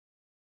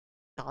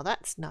 Oh,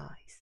 that's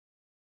nice.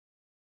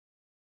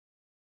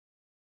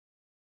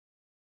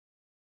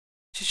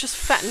 She's just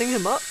fattening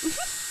him up.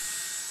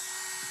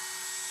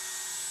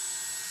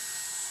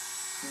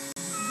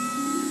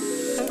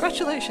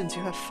 Congratulations,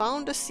 you have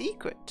found a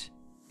secret.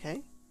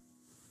 Okay.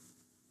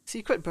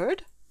 Secret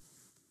bird?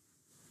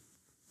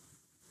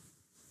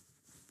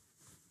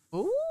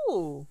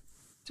 Oh,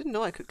 didn't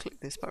know I could click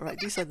this, but right,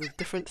 these are the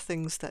different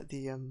things that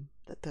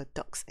the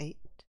ducks ate.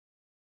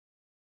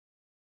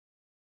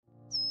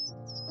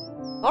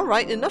 All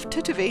right, enough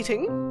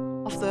titivating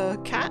of the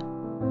cat.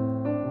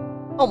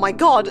 Oh my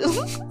god!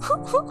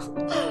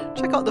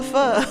 Check out the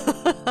fur.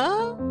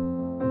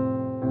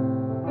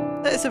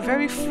 That is a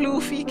very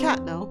floofy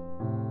cat now.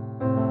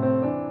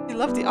 You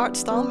love the art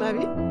style,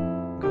 maybe?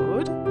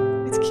 Good.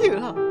 It's cute,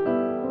 huh?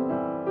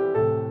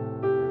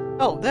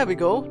 Oh, there we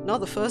go. Now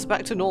the fur's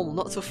back to normal,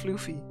 not so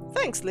floofy.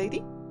 Thanks,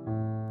 lady.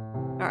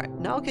 Alright,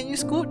 now can you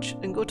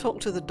scooch and go talk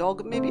to the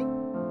dog, maybe?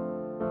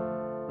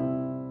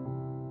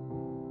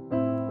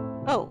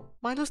 Oh,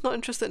 Milo's not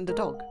interested in the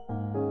dog.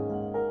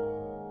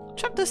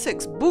 Chapter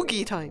 6,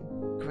 Boogie time.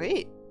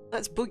 Great.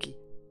 That's Boogie.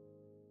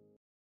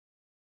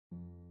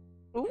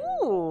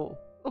 Ooh.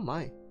 Oh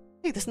my.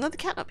 Hey, there's another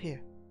cat up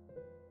here.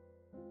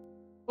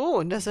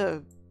 Oh, and there's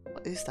a...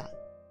 What is that?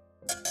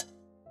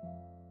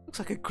 Looks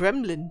like a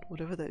gremlin,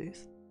 whatever that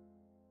is.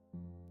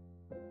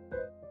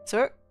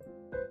 Sir?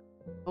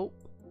 Oh,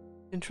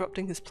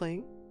 interrupting his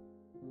playing.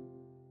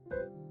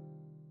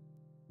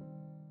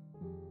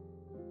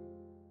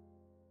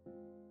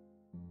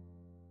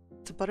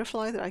 It's a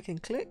butterfly that I can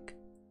click.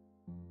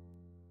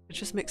 It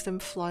just makes them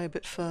fly a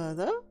bit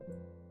further.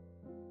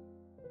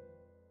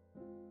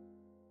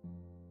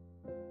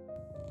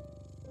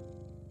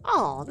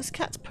 Oh, this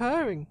cat's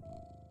purring.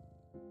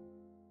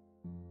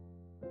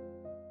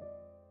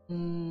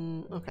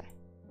 Okay.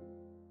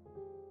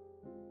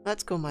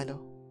 Let's go, Milo.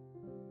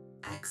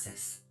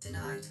 Access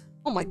denied.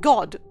 Oh my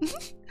god!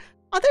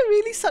 Are there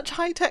really such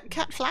high-tech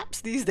cat flaps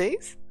these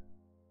days?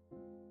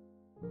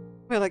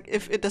 Where like,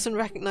 if it doesn't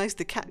recognize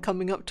the cat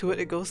coming up to it,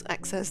 it goes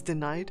access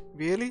denied?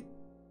 Really?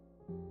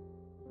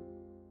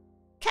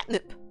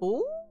 Catnip!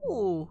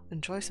 Oh,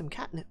 enjoy some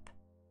catnip.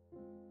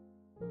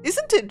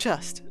 Isn't it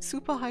just?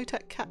 Super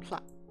high-tech cat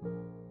flap.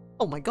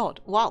 Oh my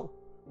god, wow.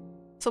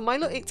 So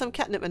Milo ate some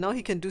catnip and now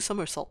he can do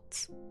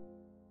somersaults.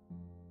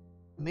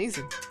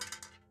 Amazing.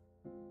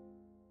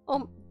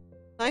 Oh,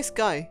 nice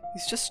guy.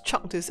 He's just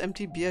chucked his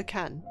empty beer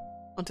can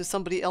onto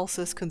somebody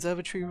else's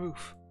conservatory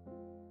roof.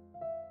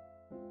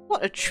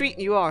 What a treat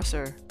you are,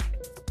 sir.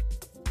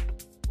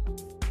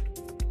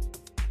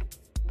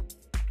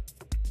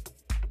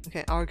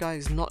 Okay, our guy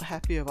is not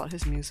happy about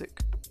his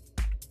music.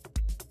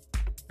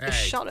 Hey,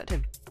 Just shout at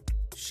him.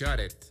 shut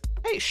it.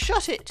 Hey,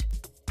 shut it!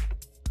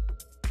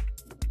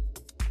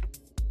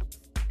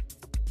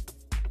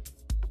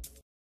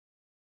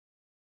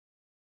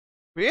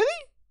 Really?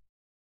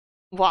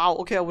 Wow,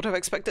 okay, I would have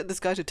expected this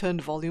guy to turn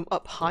the volume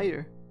up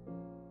higher.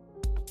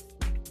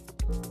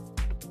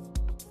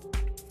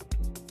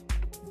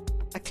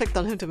 I clicked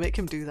on him to make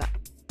him do that.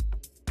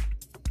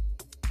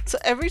 So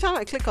every time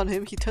I click on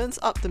him, he turns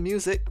up the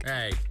music,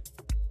 Hey,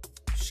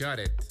 shut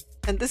it.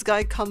 and this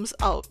guy comes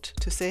out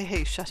to say,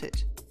 hey, shut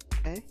it.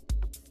 Okay?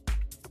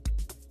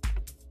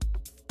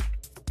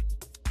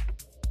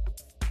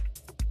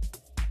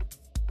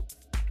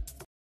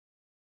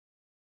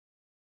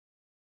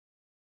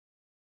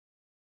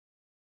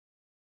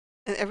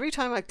 And every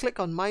time I click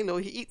on Milo,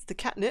 he eats the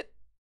catnip.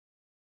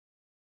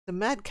 The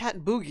mad cat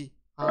boogie.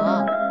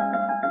 Ah.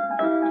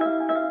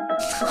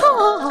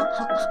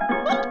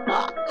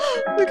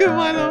 Look at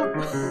Milo.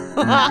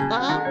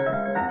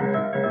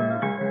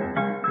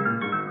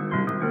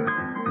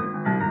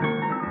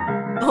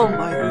 Oh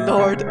my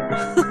lord.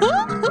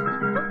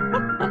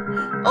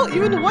 Oh,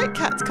 even the white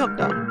cats come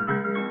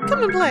down.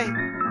 Come and play.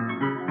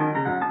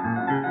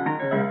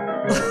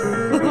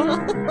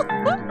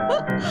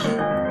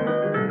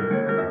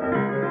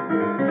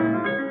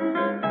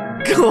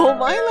 Oh,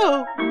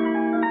 Milo!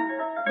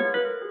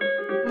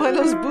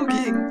 Milo's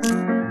boogieing.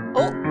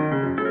 Oh!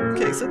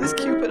 Okay, so this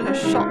Cupid has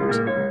shot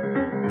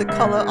the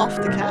color off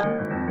the cat.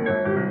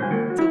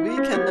 So we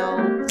can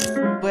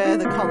now wear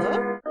the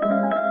color.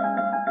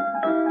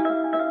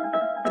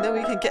 And then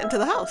we can get into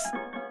the house.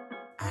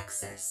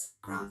 Access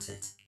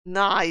granted.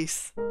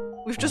 Nice!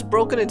 We've just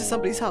broken into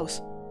somebody's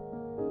house.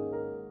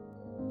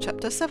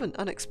 Chapter 7,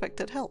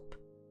 Unexpected Help.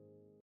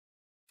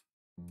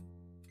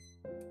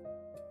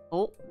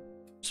 Oh,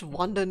 just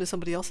wander into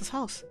somebody else's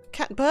house.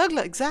 Cat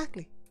burglar,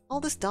 exactly. All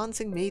this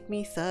dancing made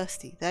me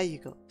thirsty. There you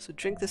go. So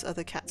drink this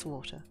other cat's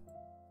water.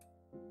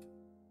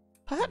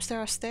 Perhaps there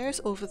are stairs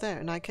over there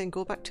and I can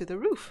go back to the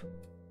roof.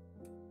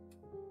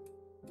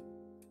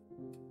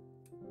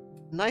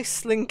 Nice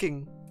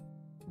slinking.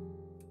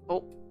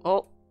 Oh,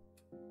 oh.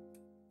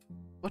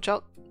 Watch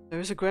out.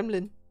 There's a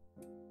gremlin.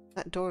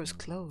 That door is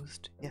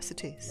closed. Yes,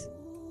 it is.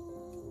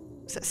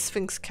 Is that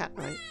Sphinx cat,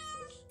 right?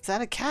 Is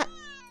that a cat?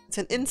 It's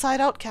an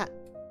inside-out cat.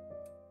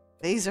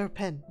 Laser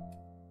pen.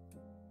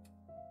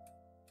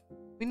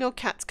 We know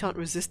cats can't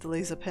resist the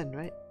laser pen,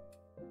 right?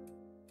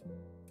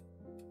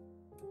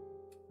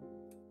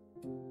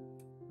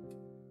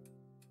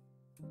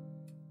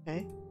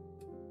 Okay.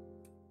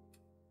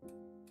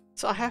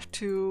 So I have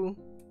to...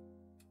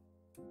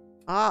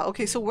 Ah,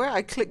 okay, so where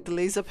I click the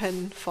laser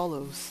pen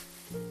follows.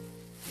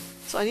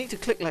 So I need to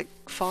click like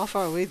far,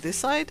 far away this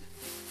side?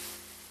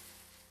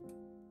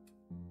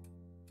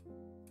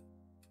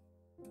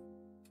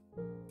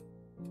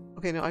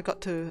 Okay, no, I got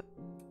to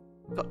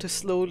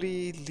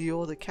slowly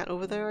lure the cat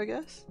over there, I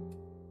guess.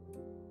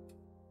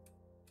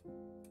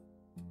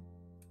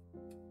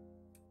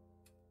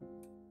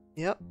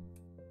 Yep.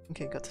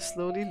 Okay, got to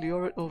slowly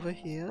lure it over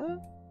here.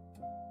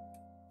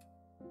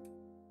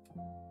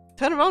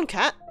 Turn around,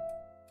 cat!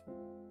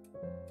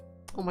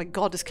 Oh my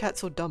god, this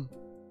cat's so dumb.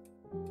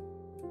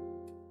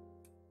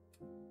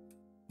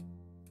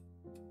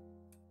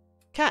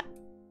 Cat!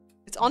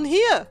 It's on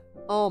here!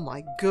 Oh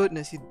my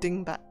goodness, you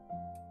dingbat.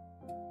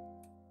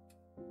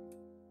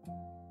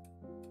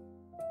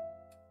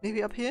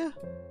 Maybe up here?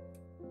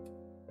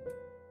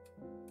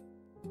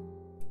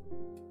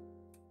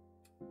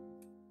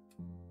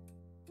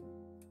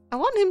 I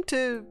want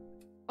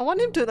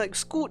him to like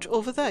scooch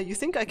over there. You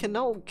think I can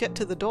now get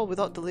to the door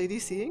without the lady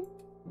seeing?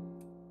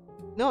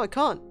 No, I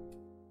can't.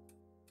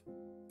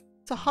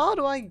 So how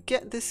do I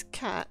get this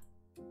cat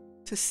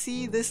to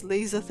see this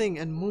laser thing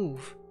and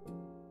move?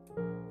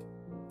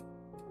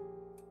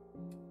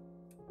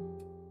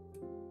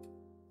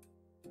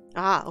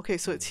 Ah, okay,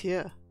 so it's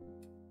here.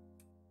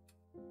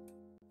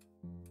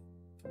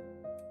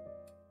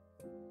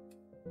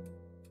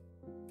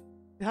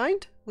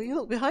 Behind? Will you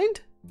look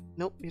behind?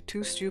 Nope, you're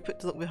too stupid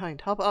to look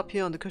behind. How about up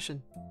here on the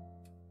cushion?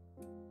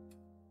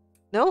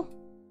 No?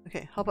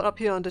 Okay, how about up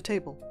here on the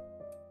table?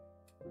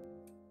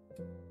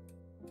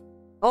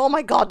 Oh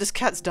my god, this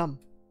cat's dumb.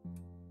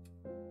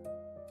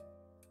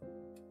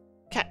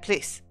 Cat,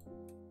 please.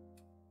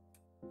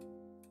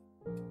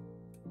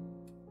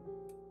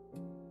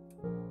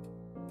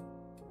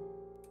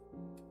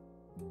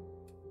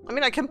 I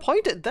mean, I can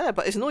point it there,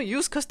 but it's no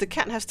use because the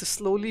cat has to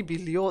slowly be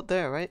lured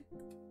there, right?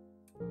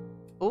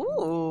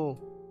 Oh,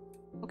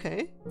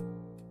 okay.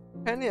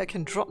 Apparently I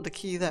can drop the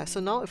key there. So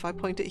now if I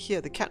point it here,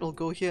 the cat will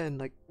go here and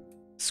like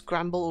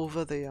scramble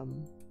over the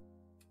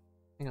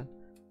hang on.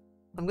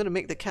 I'm gonna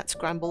make the cat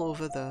scramble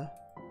over the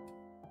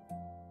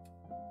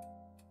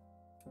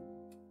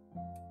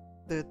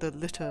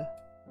litter.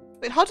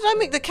 Wait, how did I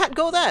make the cat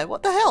go there?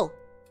 What the hell?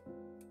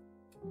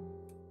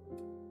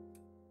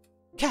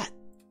 Cat,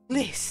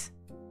 please.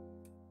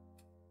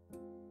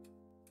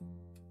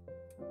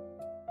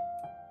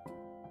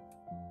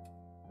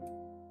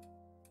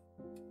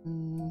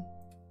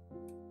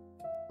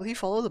 Will he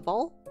follow the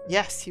ball?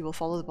 Yes, he will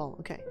follow the ball.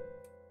 Okay.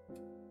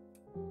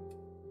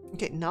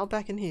 Okay, now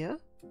back in here.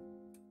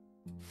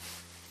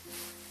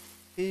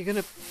 Are you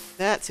gonna...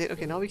 That's it.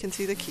 Okay, now we can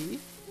see the key.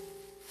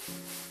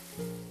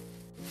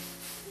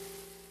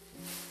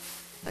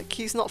 That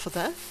key's not for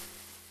there.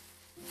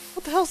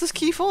 What the hell's this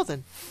key for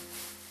then?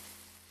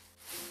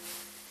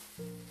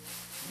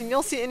 Can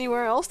y'all see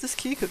anywhere else this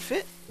key could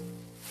fit?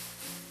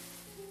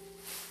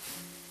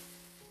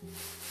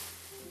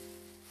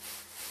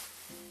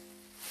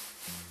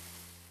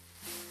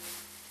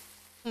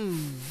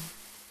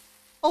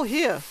 Oh,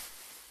 here!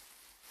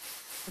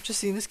 I've just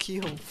seen this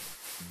keyhole.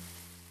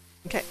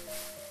 Okay,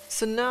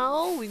 so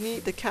now we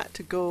need the cat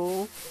to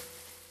go...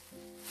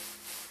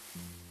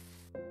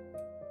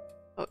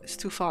 Oh, it's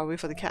too far away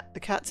for the cat. The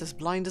cat's as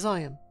blind as I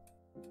am.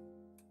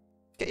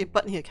 Get your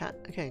button here, cat.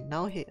 Okay,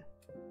 now here.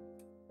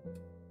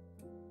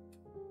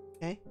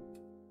 Okay,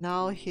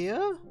 now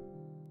here?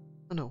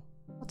 Oh no,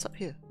 what's up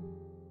here?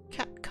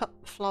 Cat cup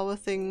flower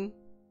thing.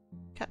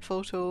 Cat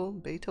photo,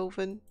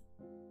 Beethoven.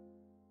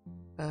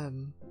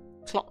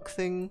 Clock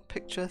thing,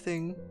 picture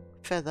thing,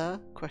 feather,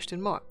 question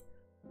mark.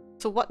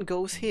 So what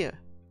goes here?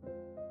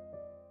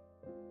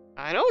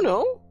 I don't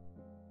know.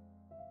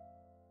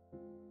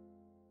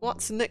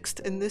 What's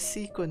next in this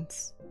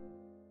sequence?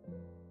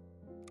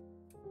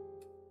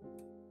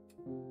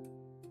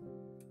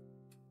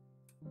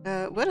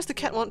 Where does the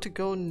cat want to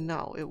go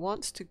now? It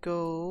wants to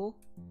go...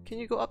 Can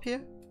you go up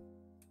here?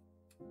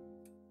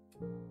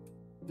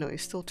 No,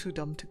 he's still too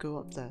dumb to go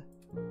up there.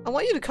 I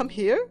want you to come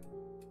here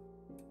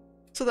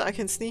so that I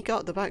can sneak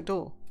out the back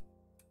door.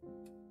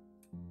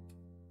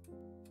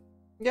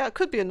 Yeah, it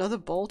could be another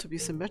ball to be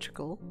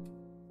symmetrical.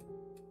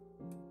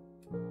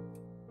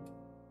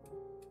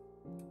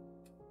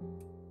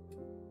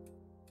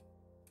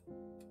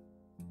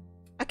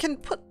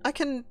 I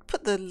can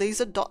put the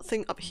laser dot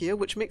thing up here,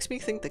 which makes me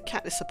think the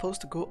cat is supposed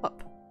to go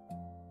up.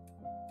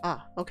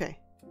 Ah, okay.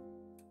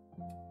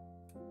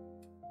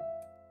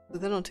 So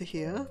then onto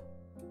here.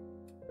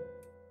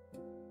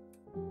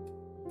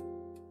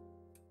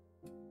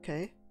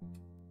 Okay.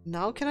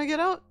 Now can I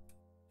get out?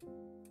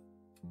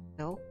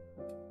 No.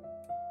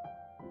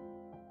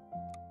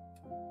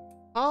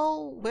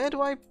 How? Where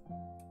do I...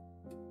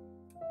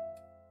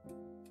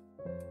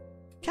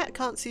 Cat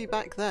can't see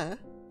back there.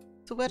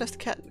 So where does the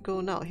cat go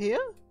now? Here?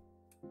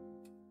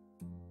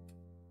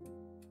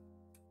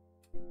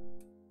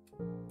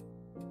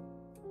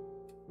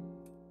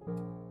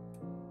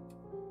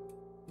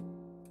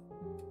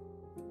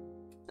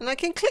 And I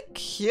can click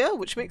here,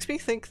 which makes me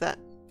think that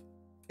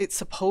it's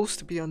supposed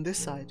to be on this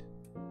side.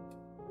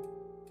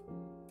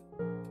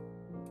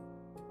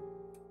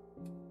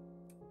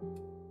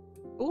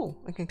 Oh,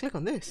 I can click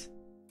on this.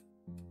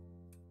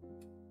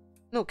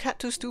 No, cat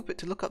too stupid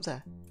to look up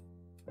there.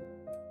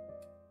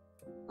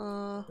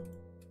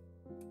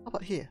 How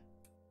about here?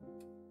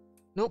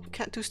 Nope,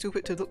 cat too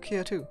stupid to look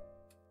here too.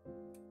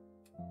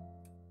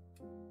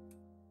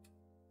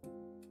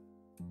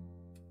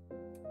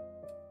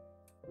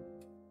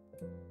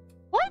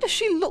 Why does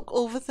she look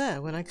over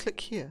there when I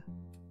click here?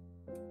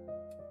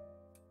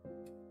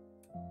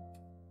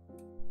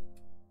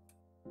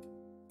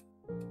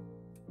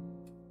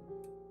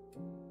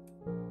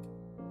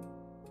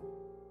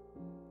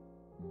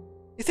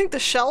 You think the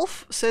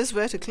shelf says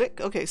where to click?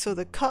 Okay, so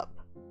the cup.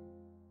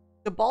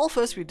 The ball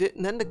first we did,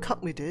 and then the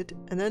cup we did,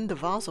 and then the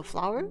vase of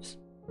flowers?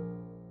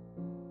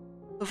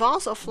 The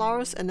vase of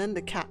flowers and then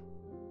the cat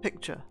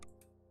picture.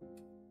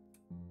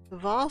 The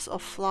vase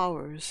of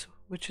flowers,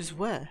 which is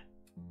where?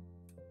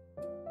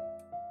 Do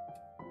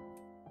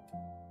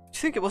you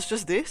think it was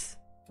just this?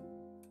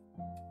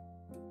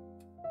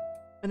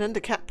 And then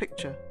the cat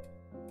picture.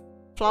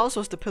 Flowers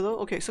was the pillow?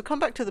 Okay, so come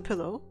back to the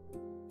pillow.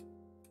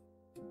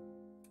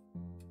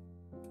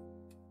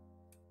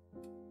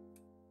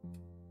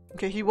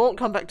 Okay, he won't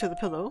come back to the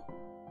pillow.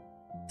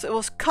 So it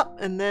was cup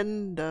and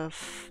then the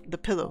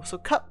pillow. So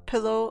cup,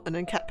 pillow, and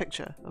then cat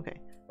picture. Okay.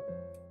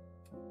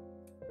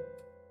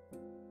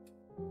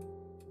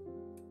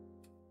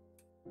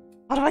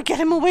 How do I get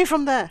him away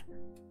from there?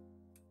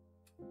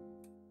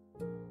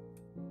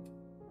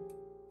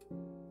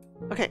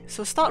 Okay,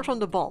 so start from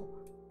the ball.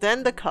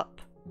 Then the cup.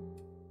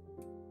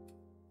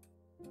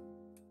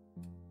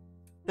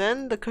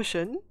 Then the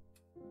cushion.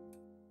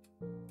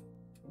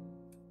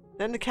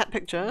 Then the cat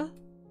picture.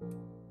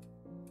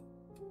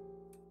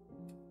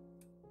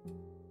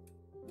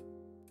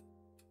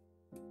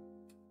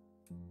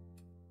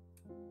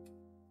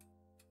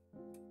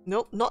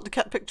 Nope, not the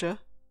cat picture.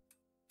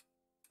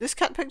 This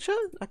cat picture?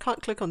 I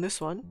can't click on this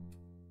one.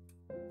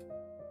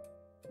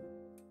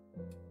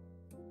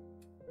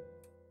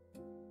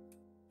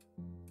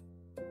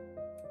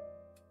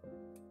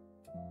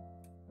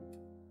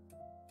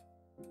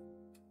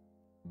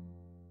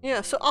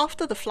 Yeah, so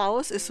after the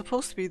flowers is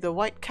supposed to be the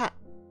white cat.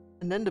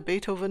 And then the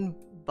Beethoven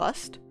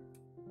bust.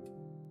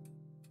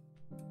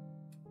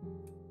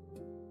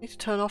 Need to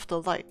turn off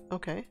the light.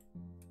 Okay.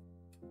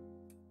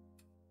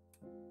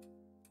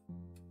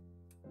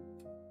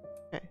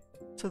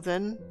 So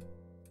then,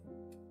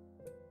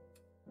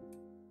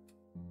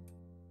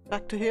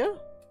 back to here?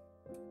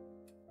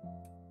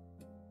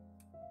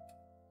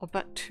 Or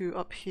back to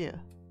up here?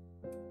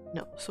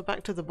 No, so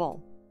back to the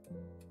ball.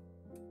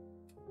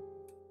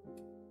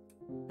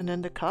 And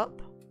then the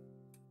cup.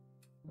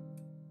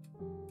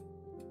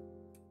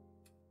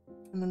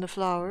 And then the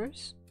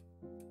flowers.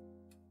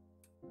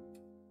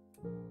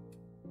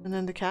 And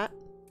then the cat.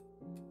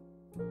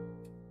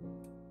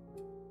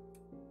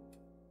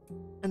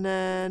 And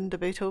then the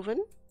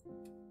Beethoven.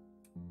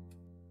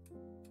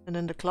 And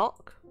then the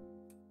clock.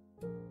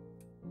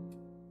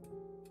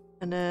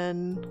 And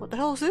then... what the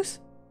hell is this?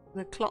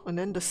 The clock, and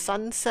then the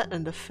sunset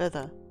and the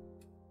feather.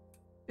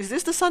 Is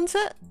this the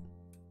sunset?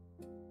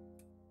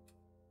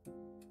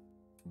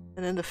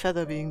 And then the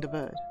feather being the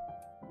bird.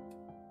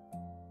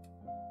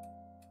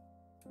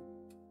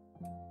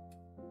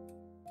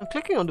 I'm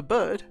clicking on the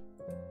bird.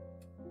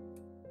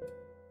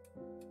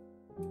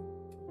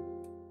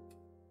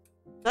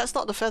 That's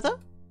not the feather?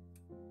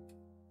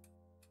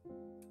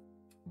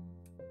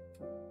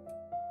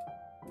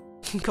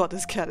 God,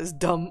 this cat is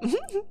dumb.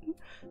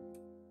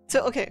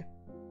 So, okay.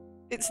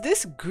 It's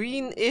this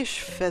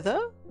greenish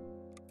feather,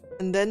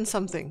 and then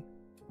something.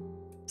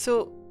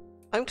 So,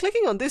 I'm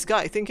clicking on this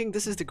guy thinking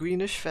this is the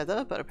greenish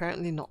feather, but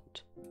apparently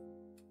not.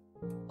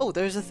 Oh,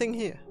 there's a thing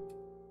here.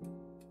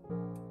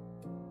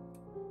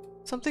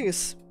 Something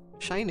is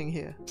shining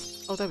here.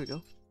 Oh, there we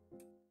go.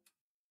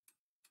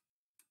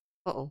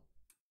 Uh-oh.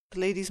 The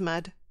lady's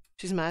mad.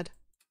 She's mad.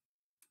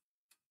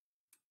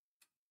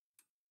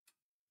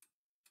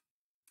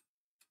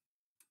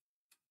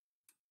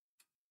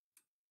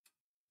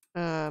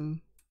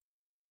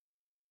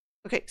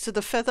 Okay, so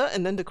the feather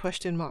and then the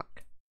question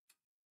mark.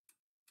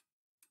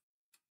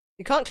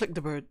 You can't click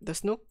the bird.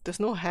 There's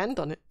no hand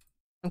on it.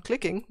 I'm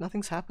clicking,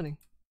 nothing's happening.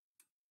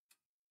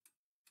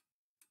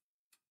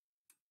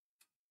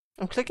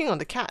 I'm clicking on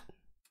the cat,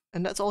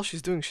 and that's all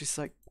she's doing. She's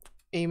like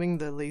aiming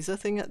the laser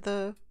thing at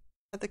the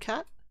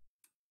cat.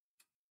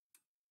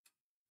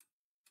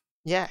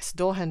 Yes,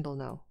 door handle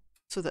now.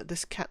 So that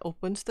this cat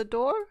opens the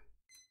door.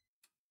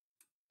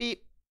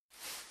 Beep.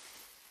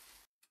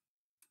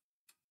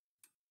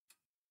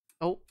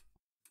 Oh,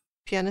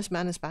 pianist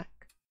man is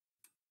back.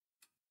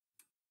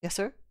 Yes,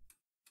 sir?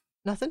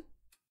 Nothing?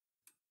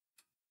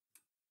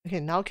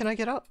 Okay, now can I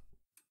get up?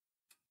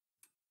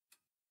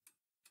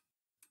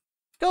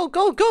 Go,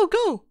 go, go,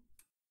 go!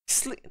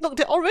 Look,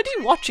 they're already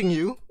watching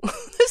you.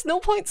 There's no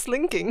point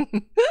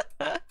slinking.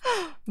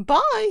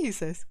 Bye, he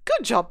says.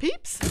 Good job,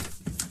 peeps.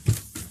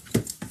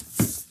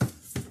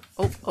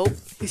 Oh, oh,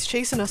 he's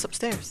chasing us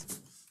upstairs.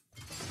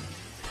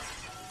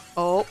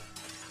 Oh.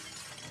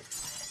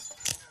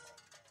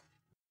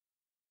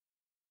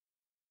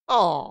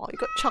 Oh, he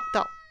got chucked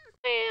out.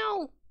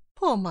 Meow.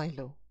 Poor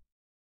Milo.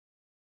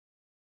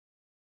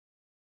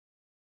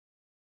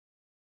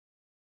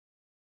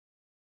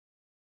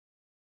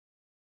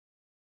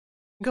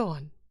 Go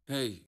on.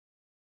 Hey,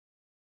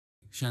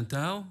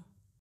 Chantal?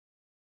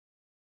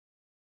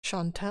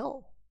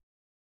 Chantel.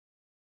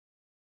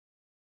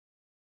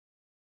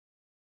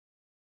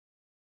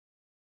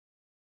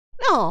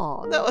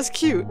 Oh, that was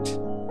cute.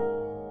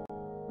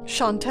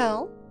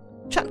 Chantel.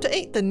 Chapter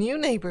 8, The New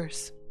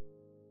Neighbors.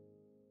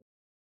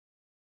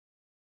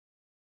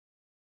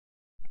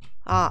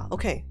 Ah,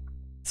 okay.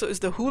 So it's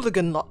the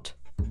hooligan lot.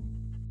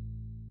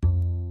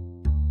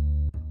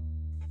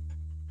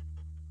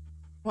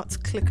 What's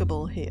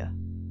clickable here?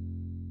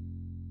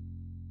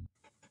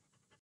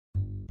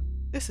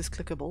 This is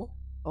clickable.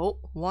 Oh,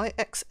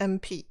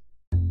 YXMP.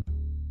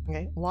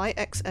 Okay,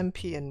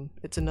 YXMP, and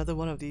it's another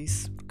one of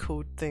these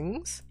code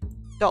things.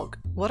 Dog.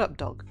 What up,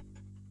 dog?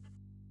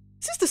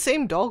 Is this the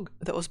same dog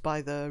that was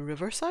by the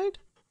riverside?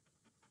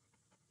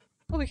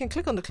 Oh, we can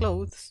click on the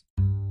clothes.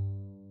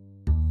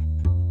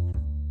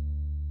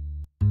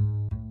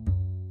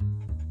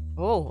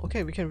 Oh,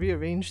 okay, we can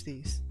rearrange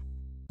these.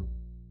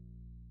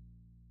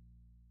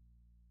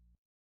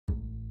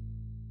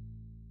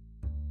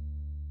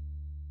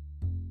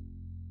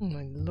 Oh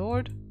my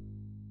lord.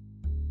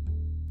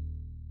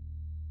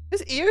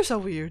 His ears are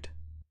weird.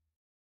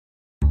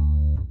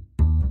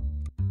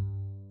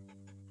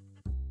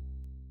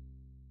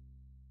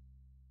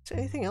 Is there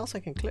anything else I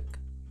can click?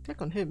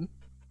 Click on him.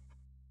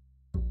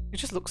 He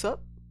just looks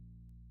up.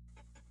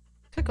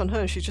 Click on her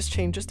and she just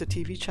changes the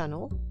TV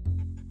channel.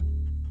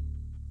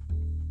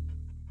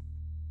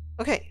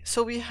 Okay,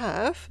 so we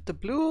have the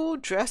blue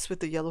dress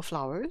with the yellow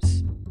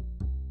flowers.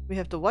 We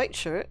have the white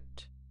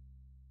shirt.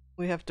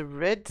 We have the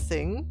red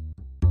thing.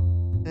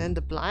 And then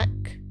the black.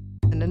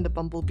 And then the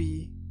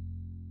bumblebee.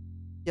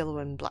 Yellow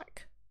and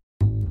black.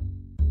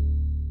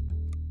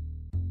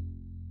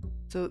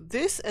 So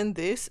this, and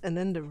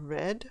then the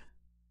red.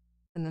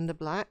 And then the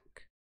black.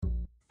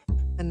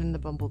 And then the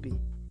bumblebee.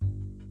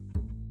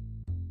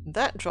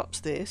 That drops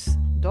this.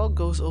 Dog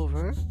goes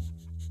over.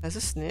 Has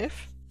a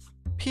sniff.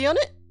 Pee on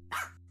it?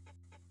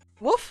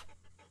 Woof?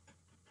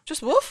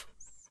 Just woof?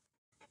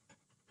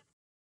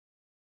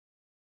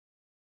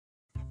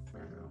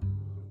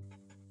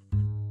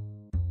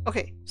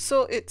 Okay,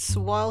 so it's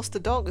whilst the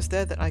dog is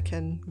there that I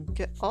can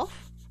get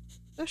off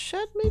the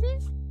shed, maybe?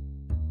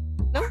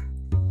 No?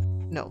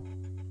 No.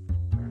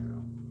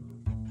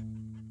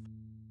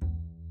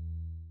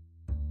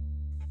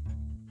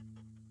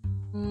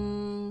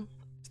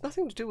 It's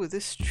nothing to do with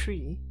this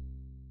tree.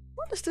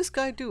 What does this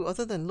guy do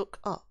other than look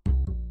up?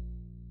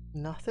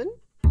 Nothing?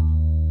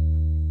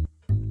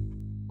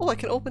 Oh, I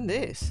can open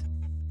this.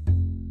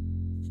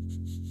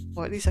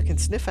 Or at least I can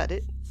sniff at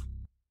it.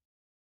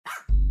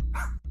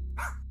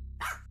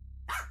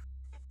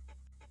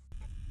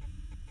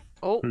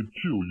 Oh. Hey,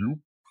 chill, you.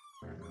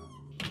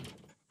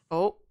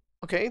 Oh,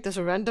 okay, there's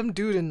a random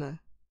dude in there.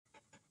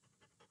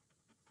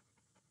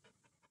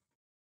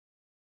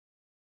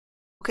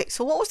 Okay,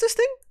 so what was this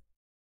thing?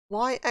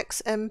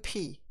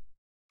 YXMP.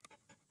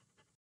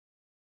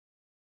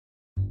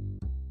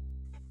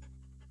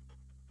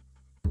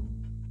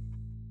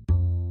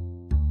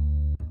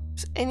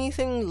 Is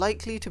anything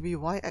likely to be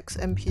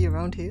YXMP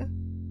around here?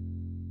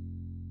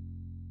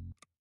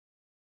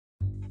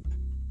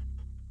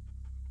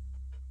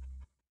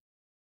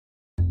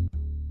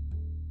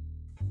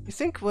 You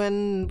think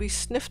when we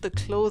sniff the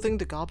clothing,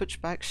 the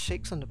garbage bag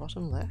shakes on the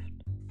bottom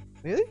left?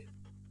 Really?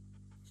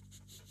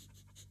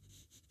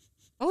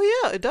 Oh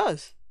yeah, it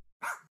does.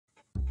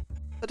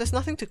 But there's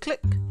nothing to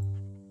click.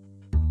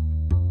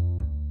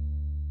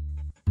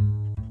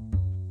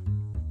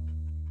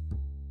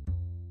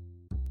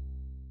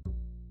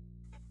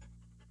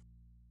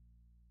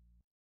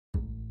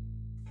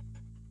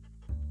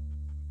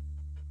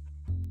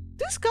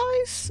 this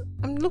guy's...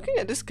 I'm looking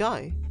at this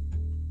guy.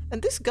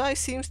 And this guy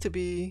seems to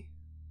be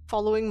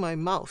following my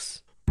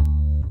mouse.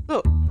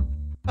 Look,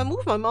 I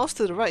move my mouse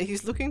to the right,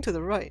 he's looking to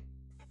the right.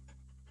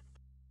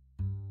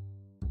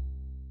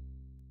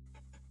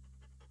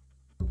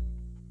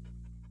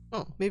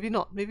 Oh, maybe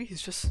not. Maybe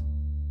he's just...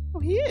 Oh,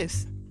 he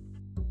is.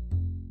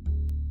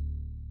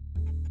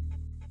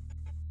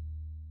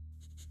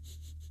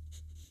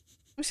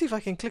 Let me see if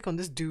I can click on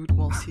this dude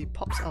whilst he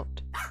pops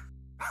out.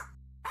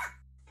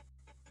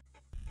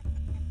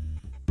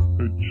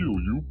 I kill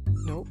you.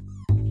 Nope.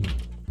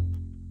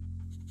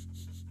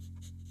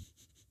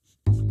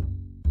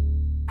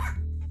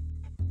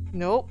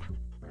 Nope.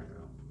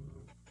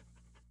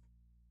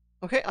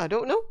 Okay, I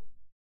don't know.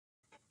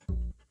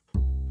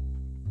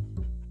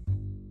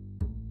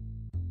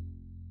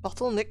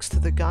 Bottle next to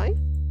the guy.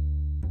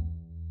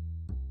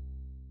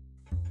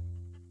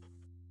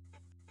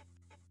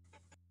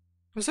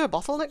 Was there a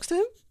bottle next to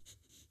him?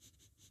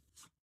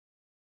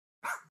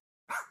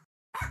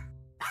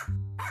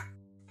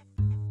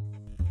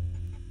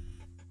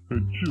 I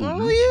kill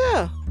Oh you.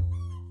 yeah!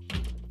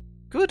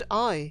 Good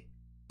eye.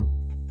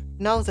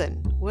 Now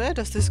then, where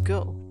does this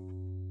go?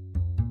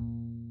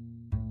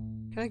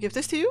 Can I give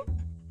this to you?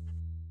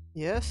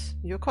 Yes,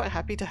 you're quite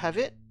happy to have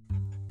it.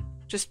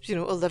 Just, you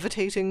know, a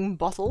levitating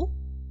bottle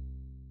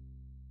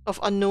of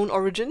unknown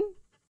origin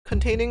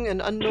containing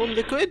an unknown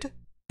liquid.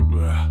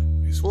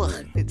 It's Ugh,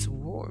 warm. it's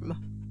warm.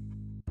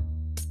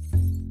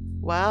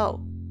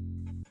 Wow.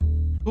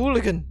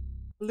 Hooligan.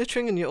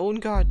 Littering in your own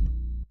garden.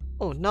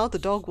 Oh, now the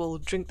dog will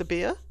drink the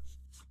beer?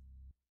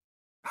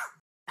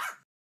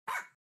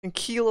 And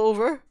keel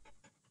over?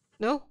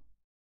 No?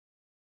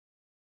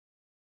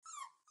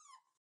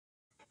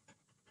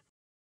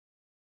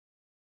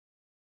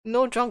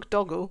 No drunk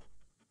doggo.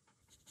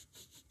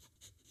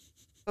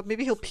 But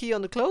maybe he'll pee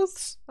on the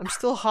clothes? I'm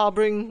still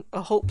harboring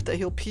a hope that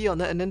he'll pee on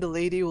that and then the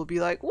lady will be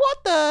like,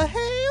 what the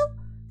hell?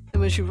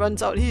 And when she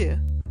runs out here,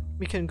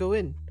 we can go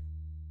in.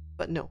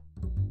 But no.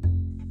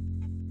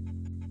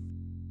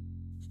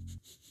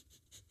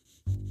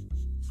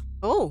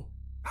 Oh,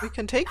 we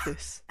can take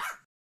this.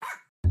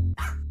 I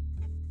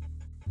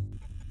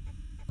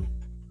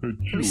Can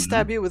kill we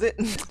stab you with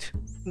it?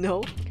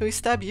 No. Can we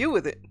stab you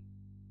with it?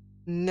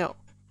 No.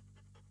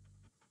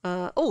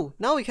 Oh,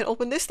 now we can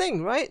open this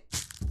thing, right?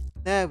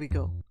 There we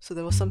go. So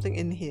there was something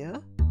in here.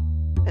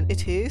 And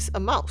it is a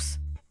mouse.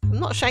 I'm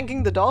not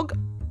shanking the dog.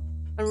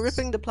 I'm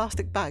ripping the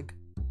plastic bag.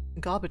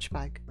 The garbage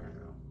bag.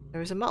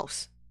 There is a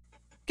mouse.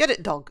 Get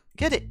it, dog.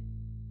 Get it.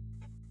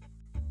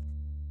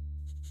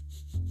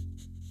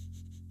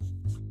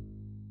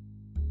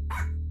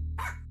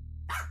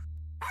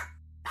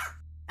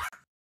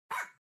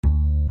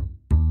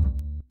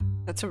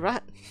 That's a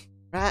rat.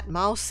 Rat,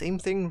 mouse, same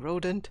thing,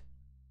 rodent.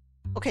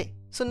 Okay,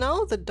 so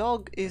now the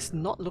dog is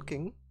not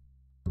looking.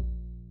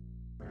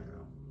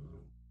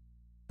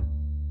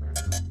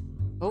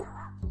 Oh.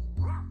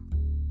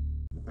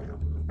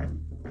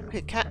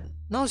 Okay, cat.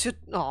 Now's your...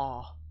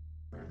 Aw.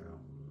 I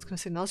was gonna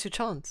say, now's your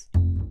chance.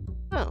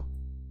 Oh.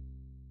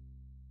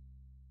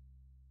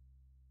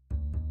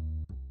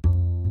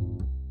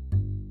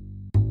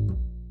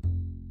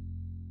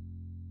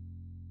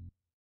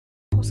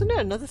 Wasn't there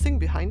another thing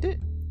behind it?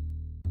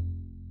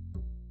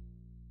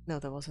 No,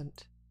 there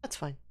wasn't. That's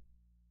fine.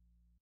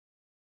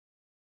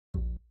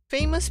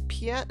 Famous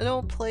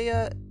piano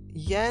player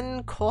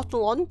Jan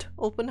Korteland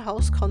open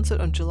house concert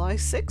on July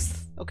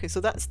 6th. Okay, so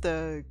that's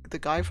the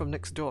guy from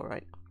next door,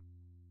 right?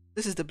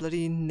 This is the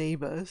bloody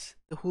neighbors,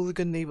 the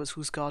hooligan neighbors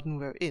whose garden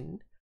we're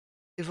in.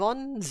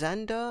 Yvonne,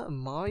 Xander,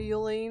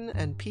 Marjolaine,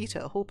 and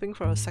Peter hoping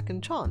for a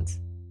second chance.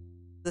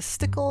 The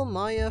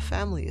Stickle-Meyer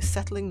family is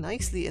settling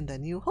nicely in their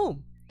new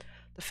home.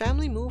 The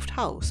family moved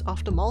house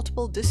after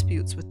multiple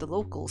disputes with the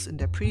locals in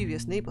their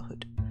previous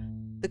neighborhood.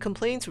 The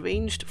complaints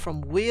ranged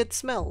from weird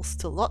smells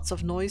to lots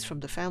of noise from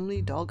the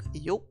family dog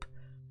Yop,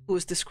 who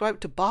was described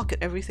to bark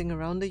at everything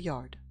around the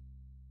yard.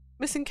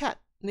 Missing cat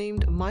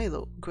named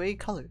Milo,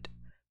 grey-colored.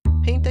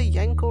 Painter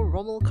Yanko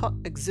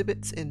Rommelkot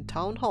exhibits in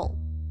Town Hall.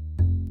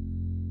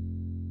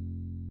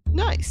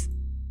 Nice!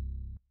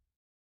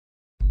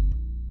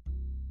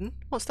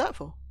 What's that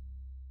for?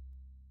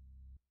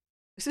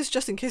 Is this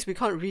just in case we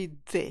can't read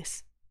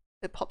this?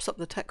 It pops up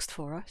the text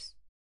for us.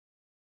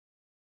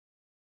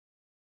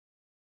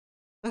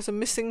 There's a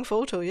missing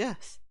photo,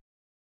 yes.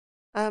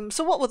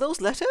 So what were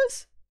those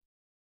letters?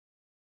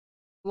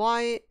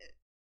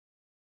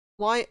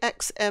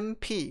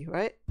 YXMP,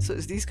 right? So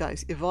it's these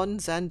guys. Yvonne,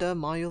 Xander,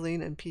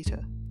 Marjolaine, and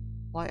Peter.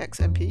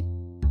 YXMP?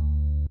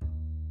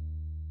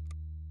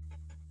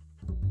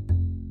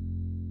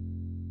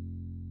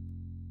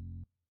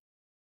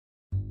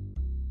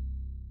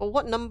 Well,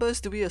 what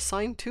numbers do we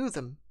assign to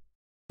them?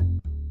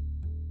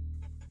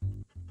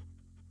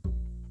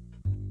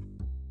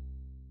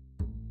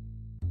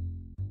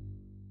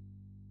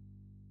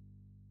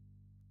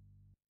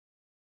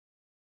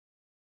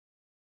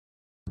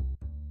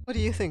 What do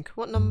you think?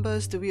 What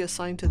numbers do we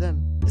assign to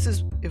them? This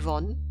is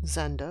Yvonne,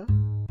 Xander,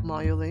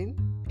 Marjolaine,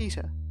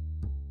 Peter.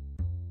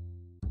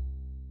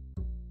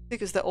 I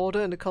think it's the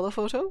order in the color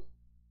photo?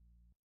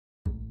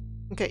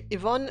 Okay,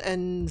 Yvonne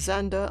and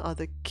Xander are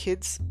the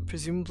kids,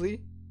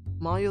 presumably.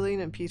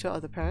 Marjolaine and Peter are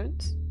the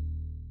parents.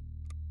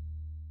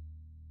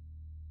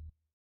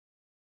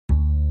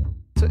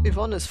 So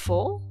Yvonne is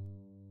 4.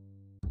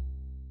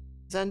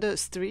 Xander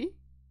is 3.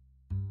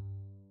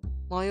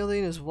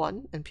 Marjolaine is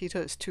 1 and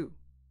Peter is 2.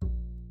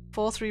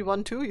 4, 3,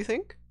 1, 2, you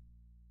think?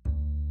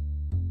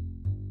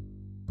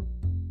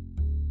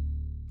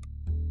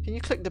 Can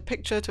you click the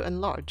picture to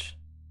enlarge?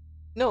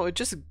 No, it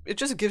just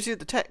gives you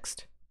the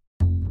text.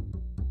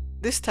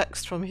 This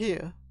text from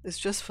here is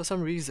just for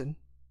some reason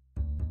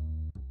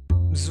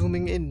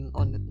zooming in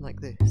on it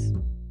like this.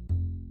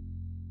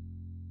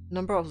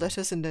 Number of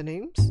letters in their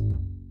names.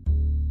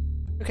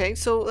 Okay,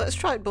 so let's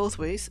try it both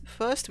ways.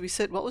 First we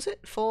said, what was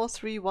it? 4,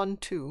 3, 1,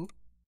 2.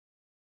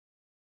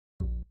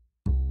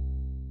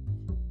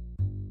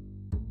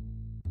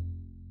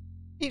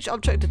 Each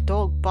object the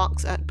dog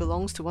barks at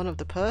belongs to one of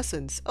the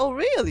persons. Oh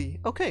really?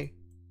 Okay.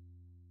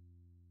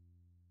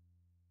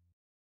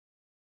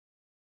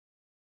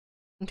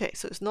 Okay,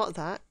 so it's not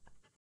that.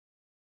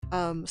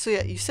 So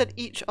yeah, you said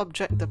each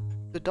object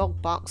the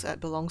dog barks at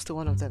belongs to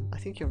one of them. I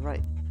think you're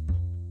right.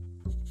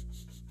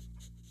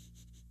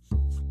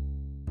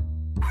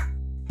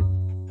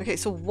 Okay,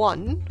 so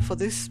 1 for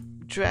this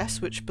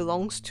dress which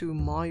belongs to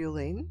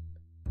Marjolaine.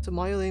 So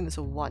Marjolaine is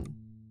a 1.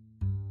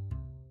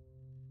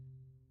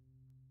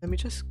 Let me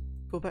just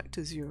go back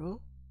to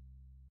 0.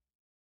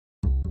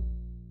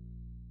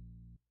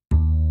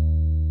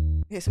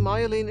 Okay, so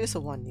Marjolaine is a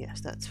 1,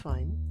 yes, that's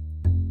fine.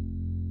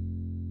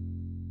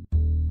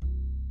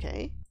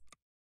 Okay.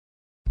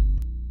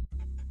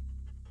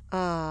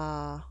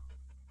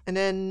 And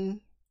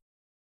then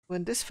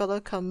when this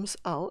fella comes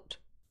out,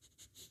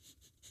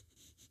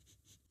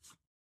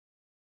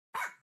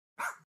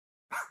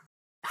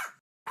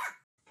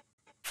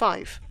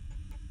 five.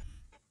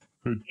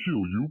 Hey,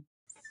 chill, you.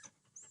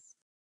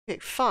 Okay,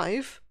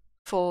 5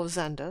 for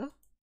Xander.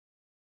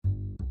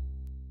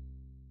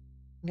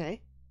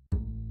 Okay.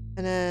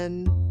 And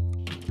then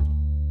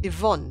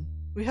Yvonne.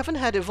 We haven't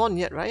had Yvonne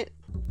yet, right?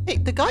 Hey,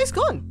 the guy's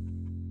gone!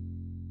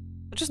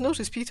 I just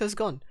noticed Peter's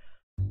gone.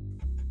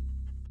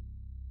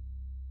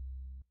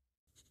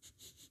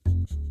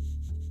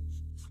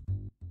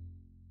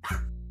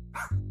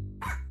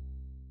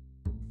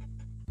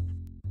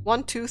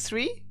 One, two,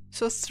 three.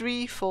 So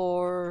 3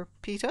 for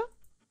Peter.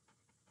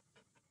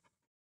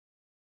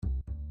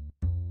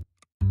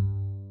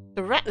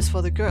 The rat is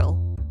for the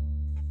girl.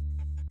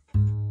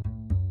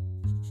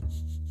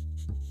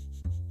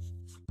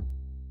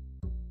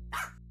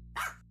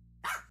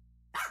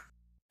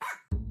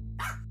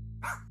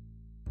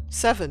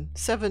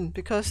 Seven,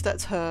 because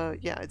that's her,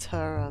 yeah, it's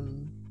her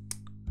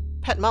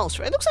pet mouse,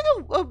 right? It looks like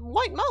a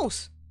white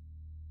mouse.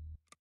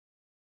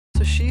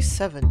 So she's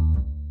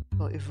 7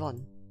 for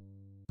Yvonne.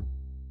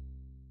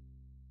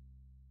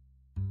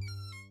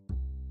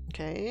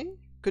 Okay,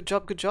 good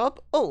job, good job.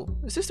 Oh,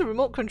 is this the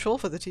remote control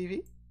for the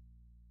TV?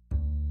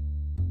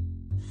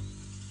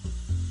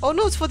 Oh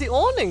no, it's for the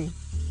awning.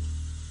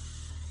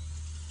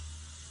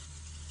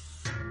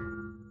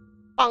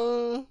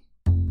 Bang!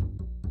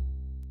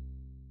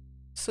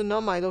 So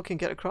now Milo can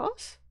get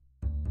across?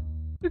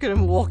 Look at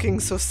him walking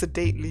so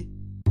sedately.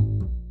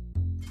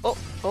 Oh,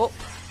 oh.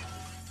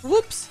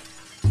 Whoops!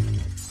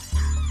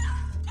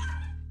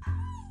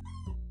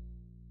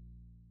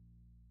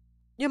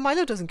 Yeah,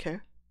 Milo doesn't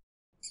care.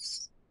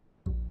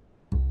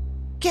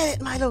 Get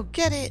it, Milo,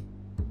 get it!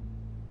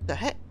 The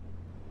heck?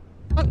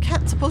 Aren't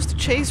cats supposed to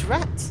chase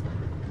rats?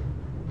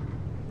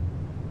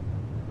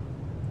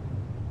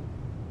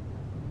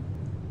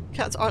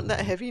 Cats aren't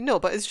that heavy? No,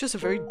 but it's just a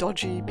very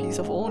dodgy piece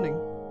of awning.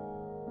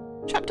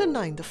 Chapter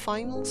 9, The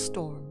Final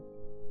Storm.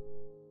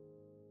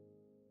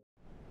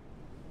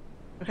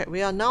 Okay,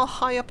 we are now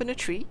high up in a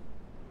tree.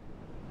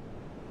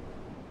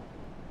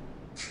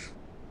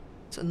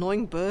 It's an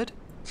annoying bird.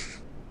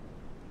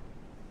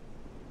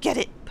 Get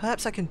it!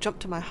 Perhaps I can jump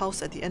to my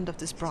house at the end of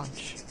this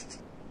branch.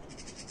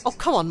 Oh,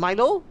 come on,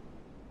 Milo!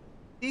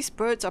 These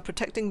birds are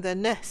protecting their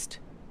nest.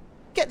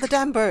 Get the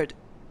damn bird!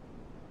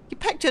 You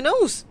pecked your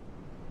nose!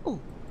 Oh.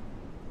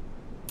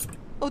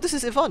 Oh, this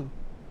is Yvonne.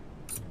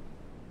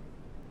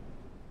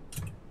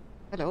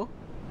 Hello.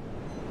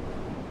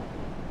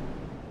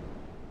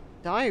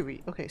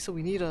 Diary. Okay, so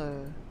we need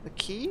a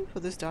key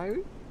for this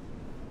diary.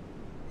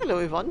 Hello,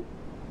 Yvonne.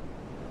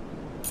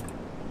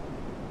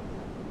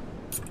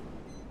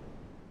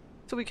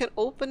 So we can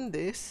open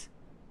this.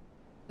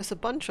 There's a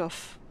bunch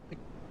of like,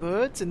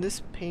 birds in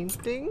this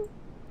painting.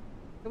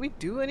 Can we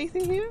do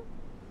anything here?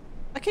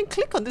 I can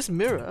click on this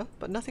mirror,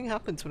 but nothing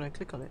happens when I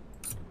click on it.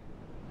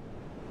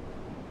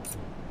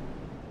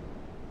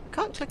 I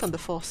can't click on the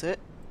faucet.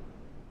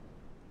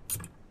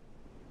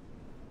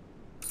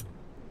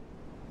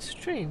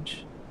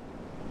 Strange.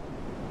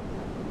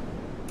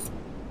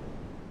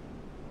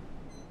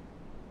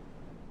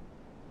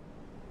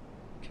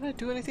 Can I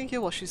do anything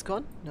here while she's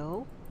gone?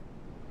 No.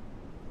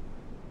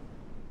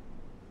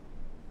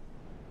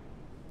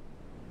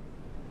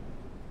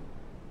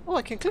 Oh,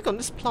 I can click on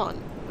this plant,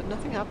 but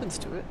nothing happens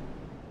to it.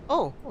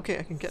 Oh, okay,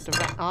 I can get the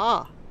rat.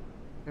 Ah!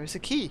 There's a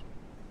key.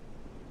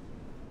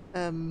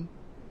 to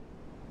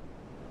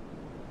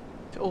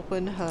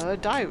open her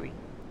diary.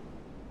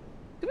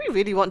 Do we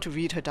really want to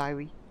read her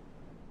diary?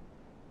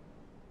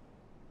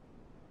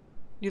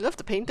 You love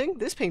the painting?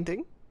 This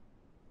painting?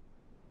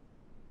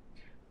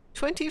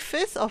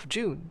 25th of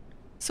June.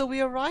 So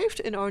we arrived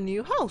in our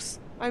new house.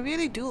 I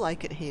really do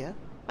like it here.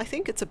 I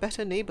think it's a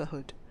better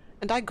neighborhood.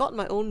 And I got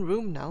my own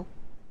room now.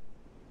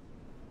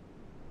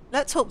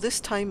 Let's hope this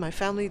time my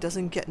family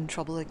doesn't get in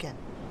trouble again.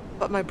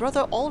 But my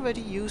brother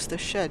already used the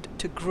shed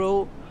to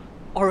grow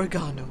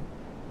oregano.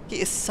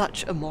 He is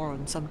such a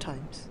moron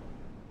sometimes.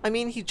 I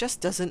mean, he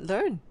just doesn't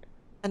learn.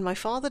 And my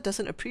father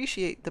doesn't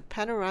appreciate the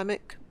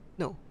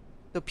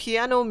the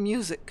piano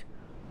music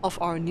of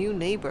our new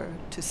neighbor,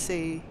 to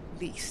say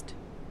least.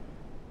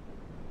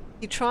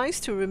 He tries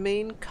to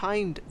remain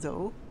kind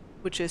though,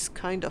 which is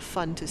kind of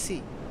fun to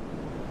see.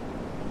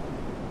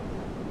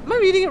 Am I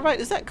reading it right?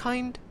 Is that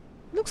kind?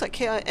 It looks like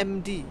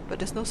K-I-M-D, but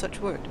there's no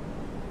such word.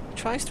 He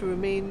tries to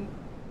remain...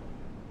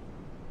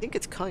 I think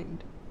it's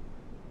kind.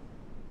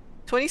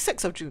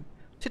 26th of June.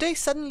 Today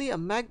suddenly a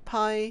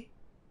magpie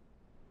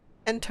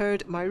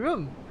entered my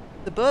room.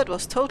 The bird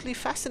was totally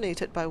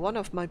fascinated by one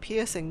of my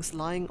piercings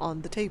lying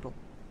on the table.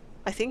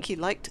 I think he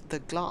liked the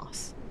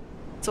glass,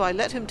 so I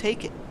let him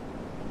take it.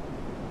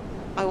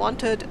 I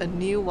wanted a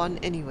new one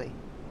anyway.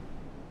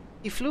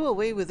 He flew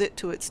away with it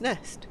to its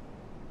nest.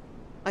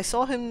 I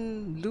saw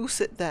him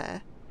loose it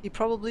there. He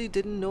probably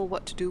didn't know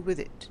what to do with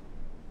it.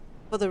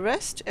 For the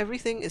rest,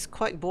 everything is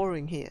quite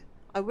boring here.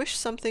 I wish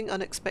something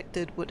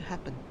unexpected would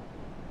happen.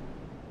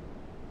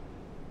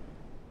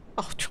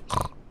 Oh,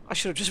 I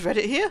should have just read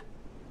it here.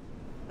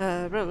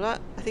 Blah, blah, blah.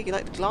 I think he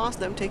liked the glass.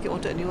 Let him take it,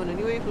 wanted a new one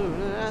anyway. Blah,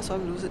 blah, blah. So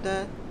I'm lose it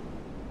there.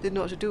 Didn't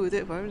know what to do with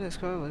it.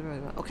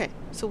 Okay,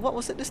 so what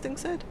was it this thing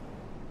said?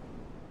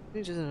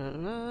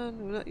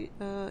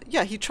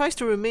 Yeah, he tries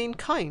to remain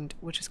kind,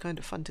 which is kind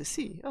of fun to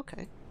see.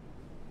 Okay.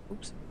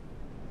 Oops.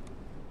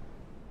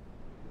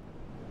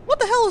 What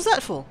the hell was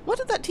that for? What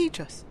did that teach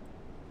us?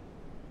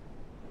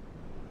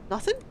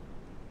 Nothing?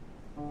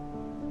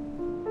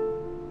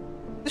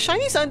 The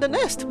shinies are in the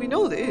nest. We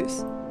know there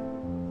is.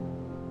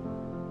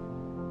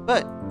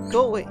 But,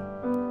 go away.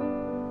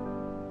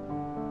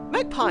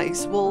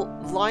 Magpies will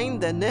line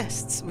their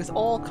nests with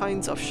all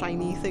kinds of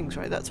shiny things,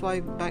 right? That's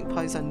why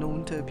magpies are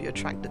known to be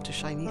attracted to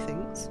shiny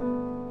things.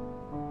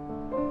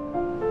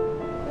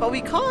 But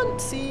we can't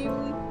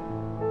seem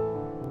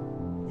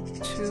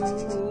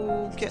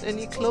to get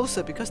any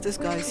closer because this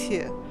guy's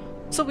here.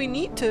 So we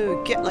need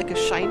to get like a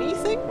shiny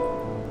thing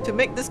to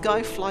make this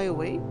guy fly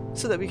away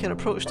so that we can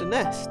approach the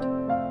nest.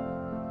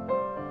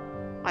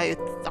 I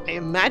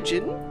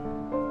imagine.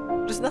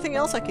 There's nothing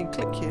else I can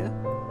click here.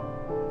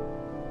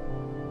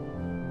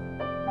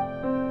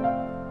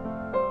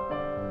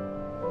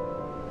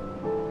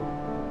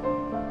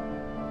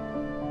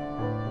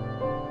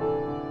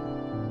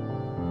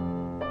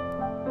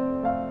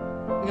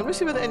 I'm gonna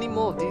see whether any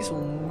more of these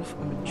will move.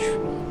 I'm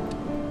intrigued.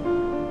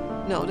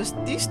 No,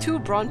 these two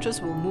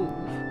branches will move.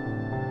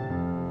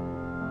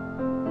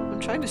 I'm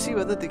trying to see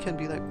whether they can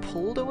be like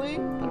pulled away,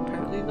 but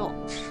apparently not.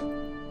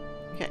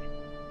 Okay.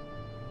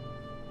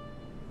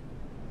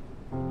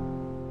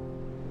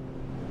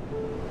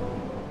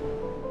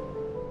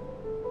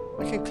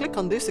 I can click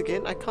on this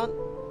again. I can't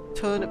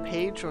turn a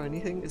page or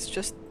anything. It's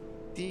just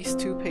these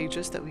two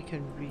pages that we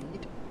can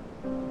read.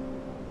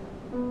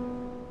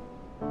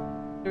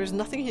 There is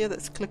nothing here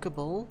that's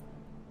clickable.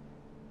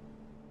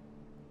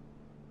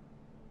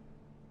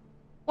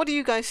 What do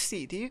you guys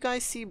see? Do you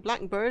guys see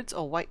black birds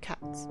or white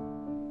cats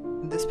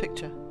in this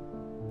picture?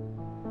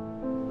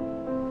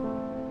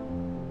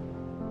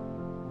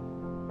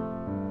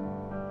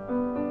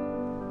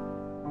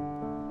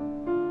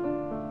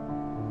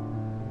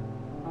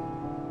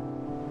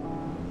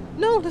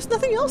 No, there's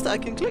nothing else that I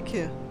can click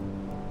here.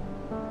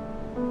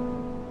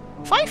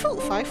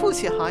 Faifu is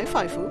here. Hi,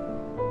 Faifu.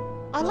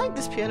 I like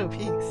this piano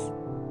piece.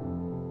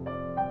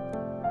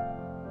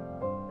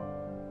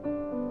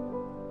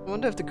 I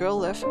wonder if the girl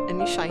left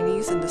any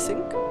shinies in the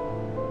sink.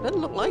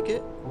 Doesn't look like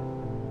it.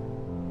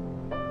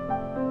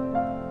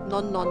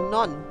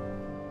 None.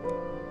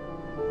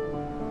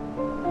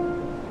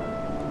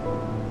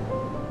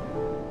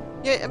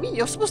 Yeah, I mean,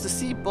 you're supposed to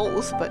see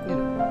both, but you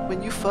know,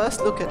 when you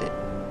first look at it,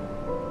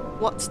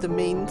 what's the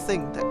main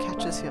thing that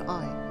catches your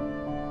eye?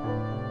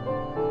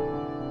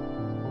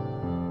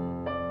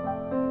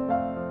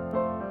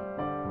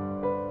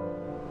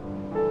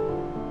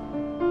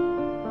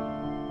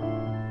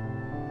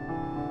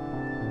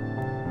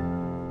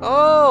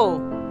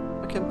 Oh!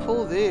 I can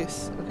pull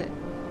this. Okay.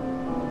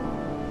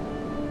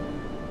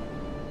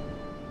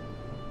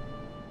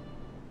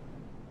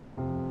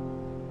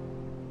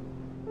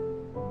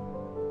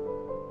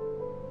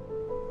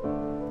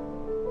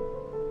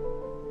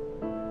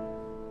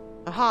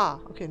 Aha!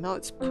 Okay, now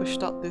it's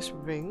pushed up this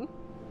ring.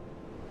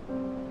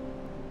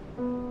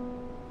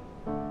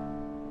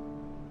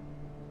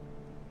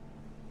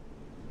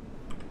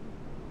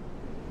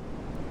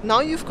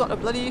 Now you've got a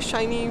bloody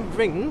shiny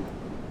ring.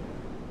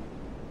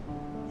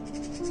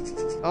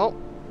 Oh,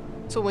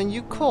 so when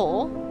you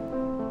call,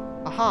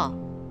 aha,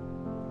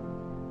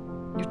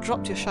 You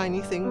dropped your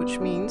shiny thing, which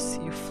means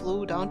you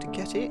flew down to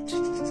get it.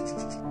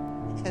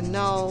 And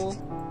now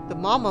the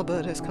mama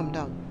bird has come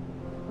down.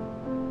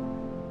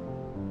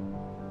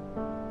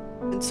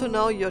 And so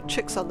now your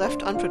chicks are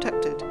left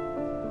unprotected.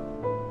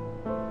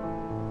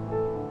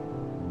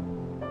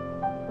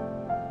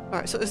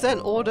 Alright, so is there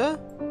an order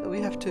that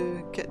we have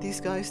to get these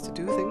guys to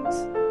do things?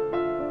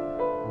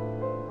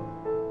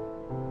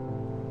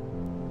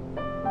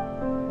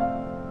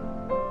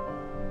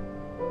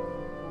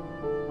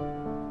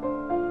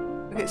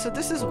 Okay, so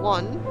this is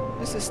 1,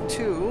 this is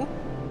 2.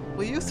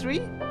 Were you 3?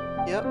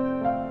 Yep.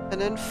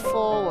 And then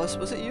 4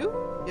 was it you?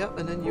 Yep,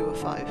 and then you were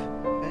 5.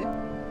 Okay.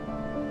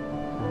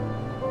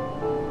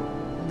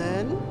 And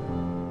then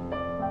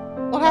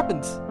what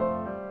happens?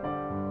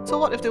 So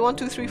what if they 1,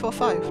 2, 3, 4,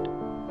 5?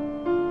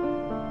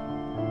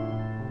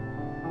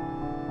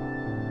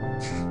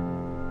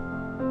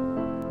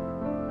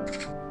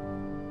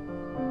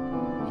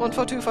 1,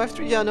 4, 2, 5,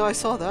 3. Yeah, no, I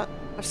saw that.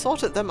 I've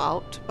sorted them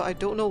out, but I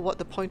don't know what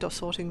the point of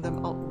sorting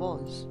them out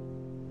was.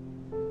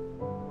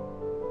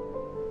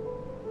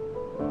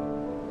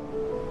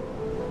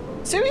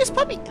 Serious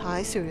Puppy!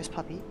 Hi, Serious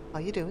Puppy. How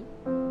you doing?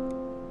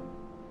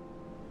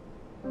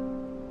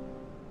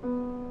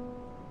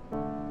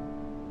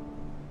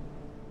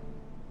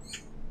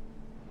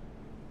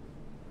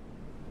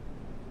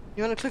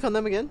 You wanna click on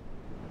them again?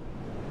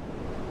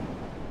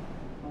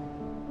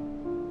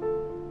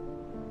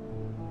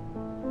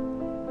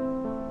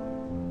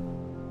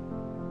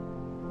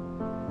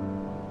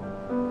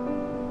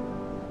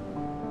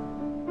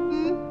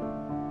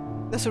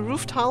 There's a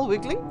roof tile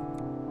wiggling?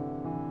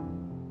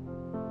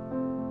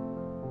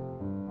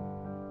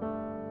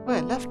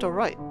 Where, left or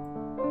right?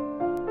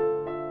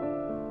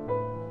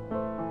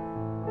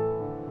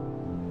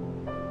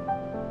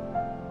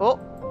 Oh!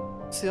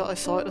 See, I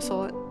saw it, I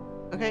saw it.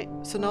 Okay,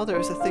 so now there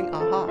is a thing.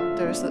 Aha,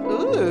 there's the.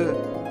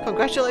 Ooh!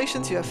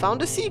 Congratulations, you have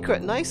found a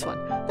secret. Nice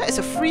one. That is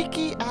a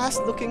freaky ass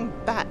looking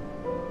bat.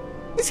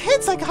 His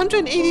head's like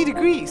 180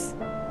 degrees.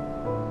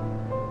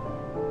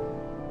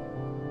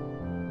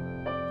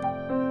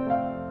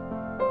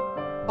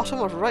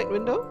 Bottom of right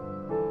window?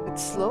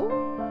 It's slow?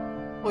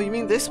 Oh, you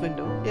mean this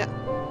window? Yeah.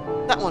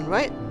 That one,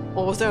 right?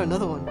 Or was there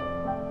another one?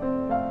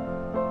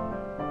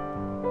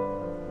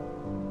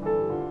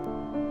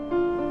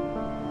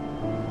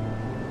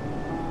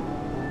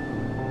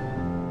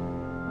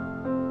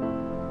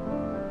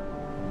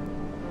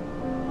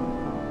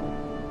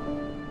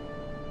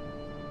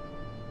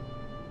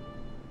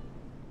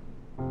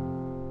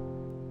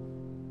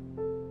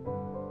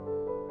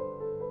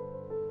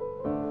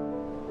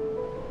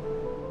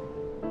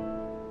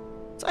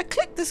 So I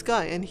click this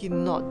guy and he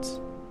nods.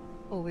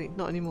 Oh wait,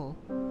 not anymore.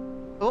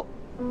 Oh,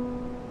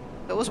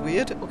 that was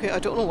weird. Okay, I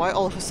don't know why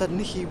all of a sudden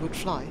he would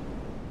fly.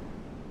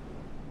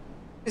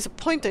 It's a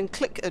point and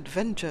click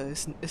adventure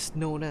is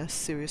known as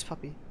Serious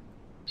Puppy.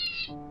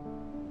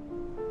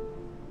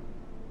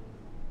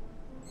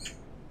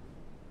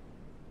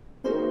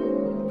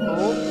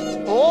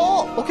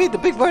 Oh, okay, the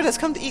big bird has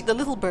come to eat the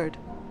little bird.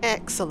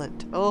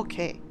 Excellent.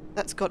 Okay,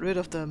 that's got rid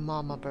of the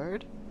mama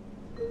bird.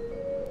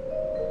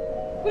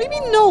 What do you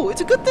mean no?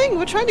 It's a good thing.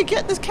 We're trying to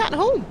get this cat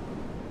home.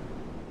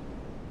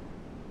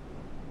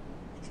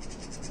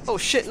 Oh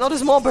shit, not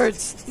as more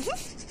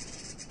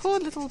birds. Poor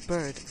little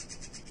bird.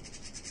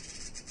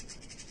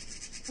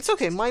 It's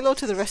okay, Milo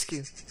to the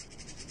rescue.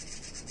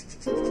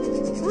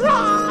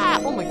 Rah!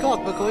 Oh my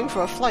god, we're going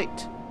for a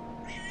flight.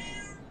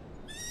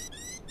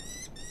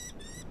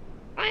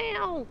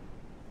 Ow!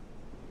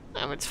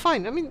 No, it's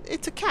fine. I mean,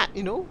 it's a cat,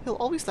 you know? He'll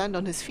always land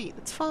on his feet.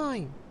 It's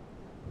fine.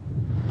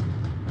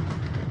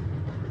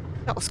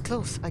 That was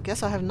close. I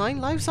guess I have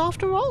 9 lives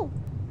after all.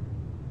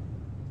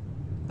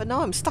 But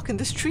now I'm stuck in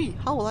this tree.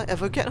 How will I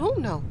ever get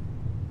home now?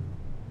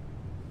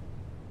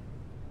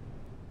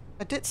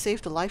 I did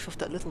save the life of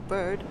that little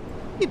bird.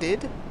 You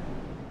did.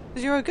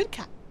 Because you're a good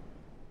cat.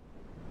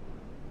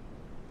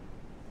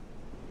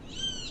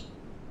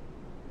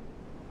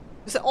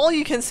 Is that all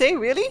you can say,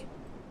 really?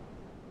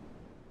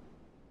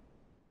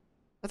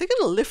 Are they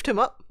gonna lift him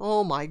up?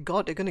 Oh my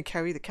god, they're gonna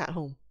carry the cat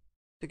home.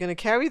 They're gonna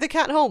carry the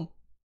cat home.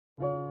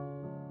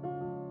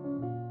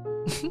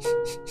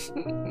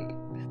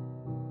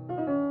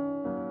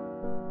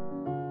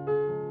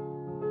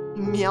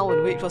 Meow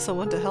and wait for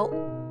someone to help.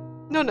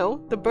 No,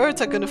 no, the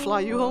birds are gonna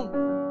fly you home.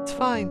 It's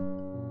fine.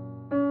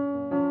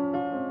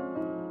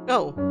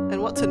 Oh,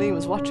 and what's her name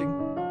is watching?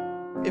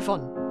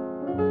 Yvonne.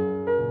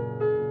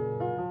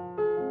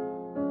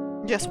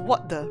 Yes,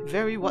 what the?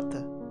 Very what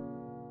the?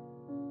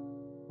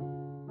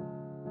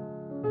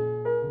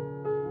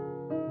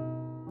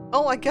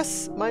 Oh, I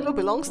guess Milo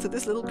belongs to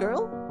this little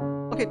girl?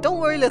 Okay, don't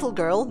worry, little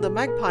girl. The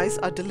Magpies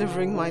are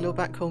delivering Milo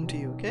back home to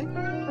you, okay?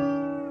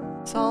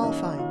 It's all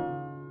fine.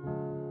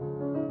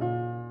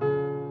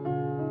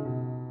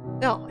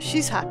 Now,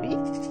 she's happy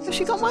because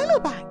she got Milo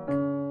back.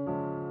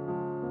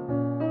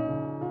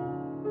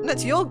 And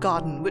that's your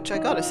garden, which I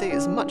gotta say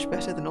is much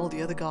better than all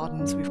the other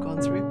gardens we've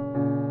gone through.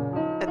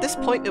 At this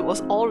point, it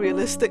was all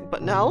realistic,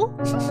 but now...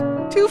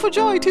 2 for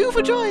joy, 2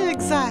 for joy,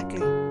 exactly.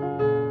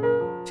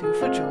 2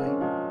 for joy.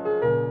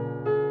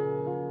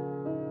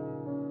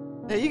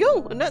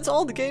 go, and that's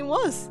all the game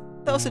was.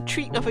 That was a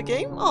treat of a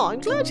game. Oh,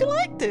 I'm glad you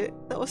liked it.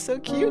 That was so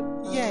cute.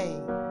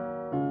 Yay.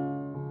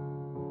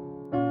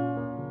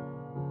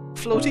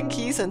 Floating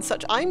keys and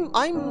such. I'm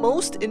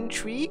most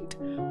intrigued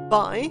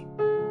by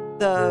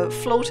the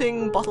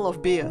floating bottle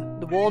of beer,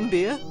 the warm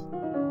beer,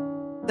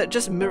 that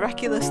just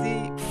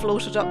miraculously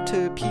floated up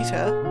to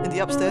Peter in the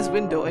upstairs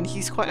window, and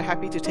he's quite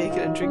happy to take it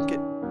and drink it.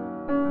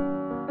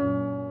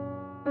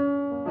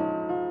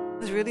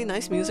 There's really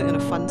nice music and a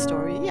fun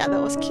story. Yeah,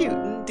 that was cute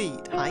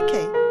indeed. Hi,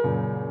 Kay.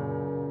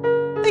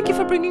 Thank you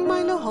for bringing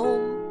Milo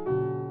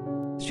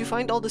home. Did you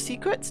find all the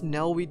secrets?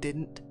 No, we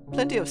didn't.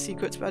 Plenty of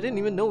secrets, but I didn't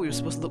even know we were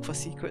supposed to look for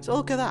secrets. Oh,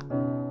 look at that.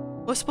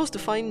 We're supposed to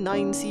find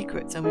 9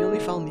 secrets, and we only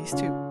found these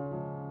 2.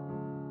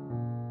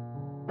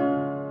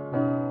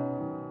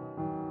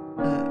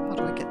 How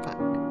do I get back?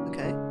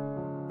 Okay.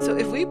 So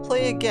if we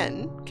play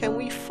again, can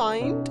we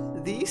find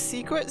these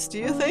secrets, do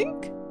you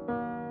think?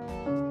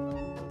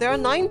 There are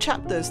 9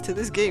 chapters to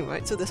this game,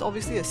 right? So there's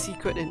obviously a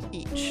secret in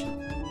each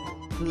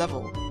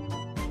level.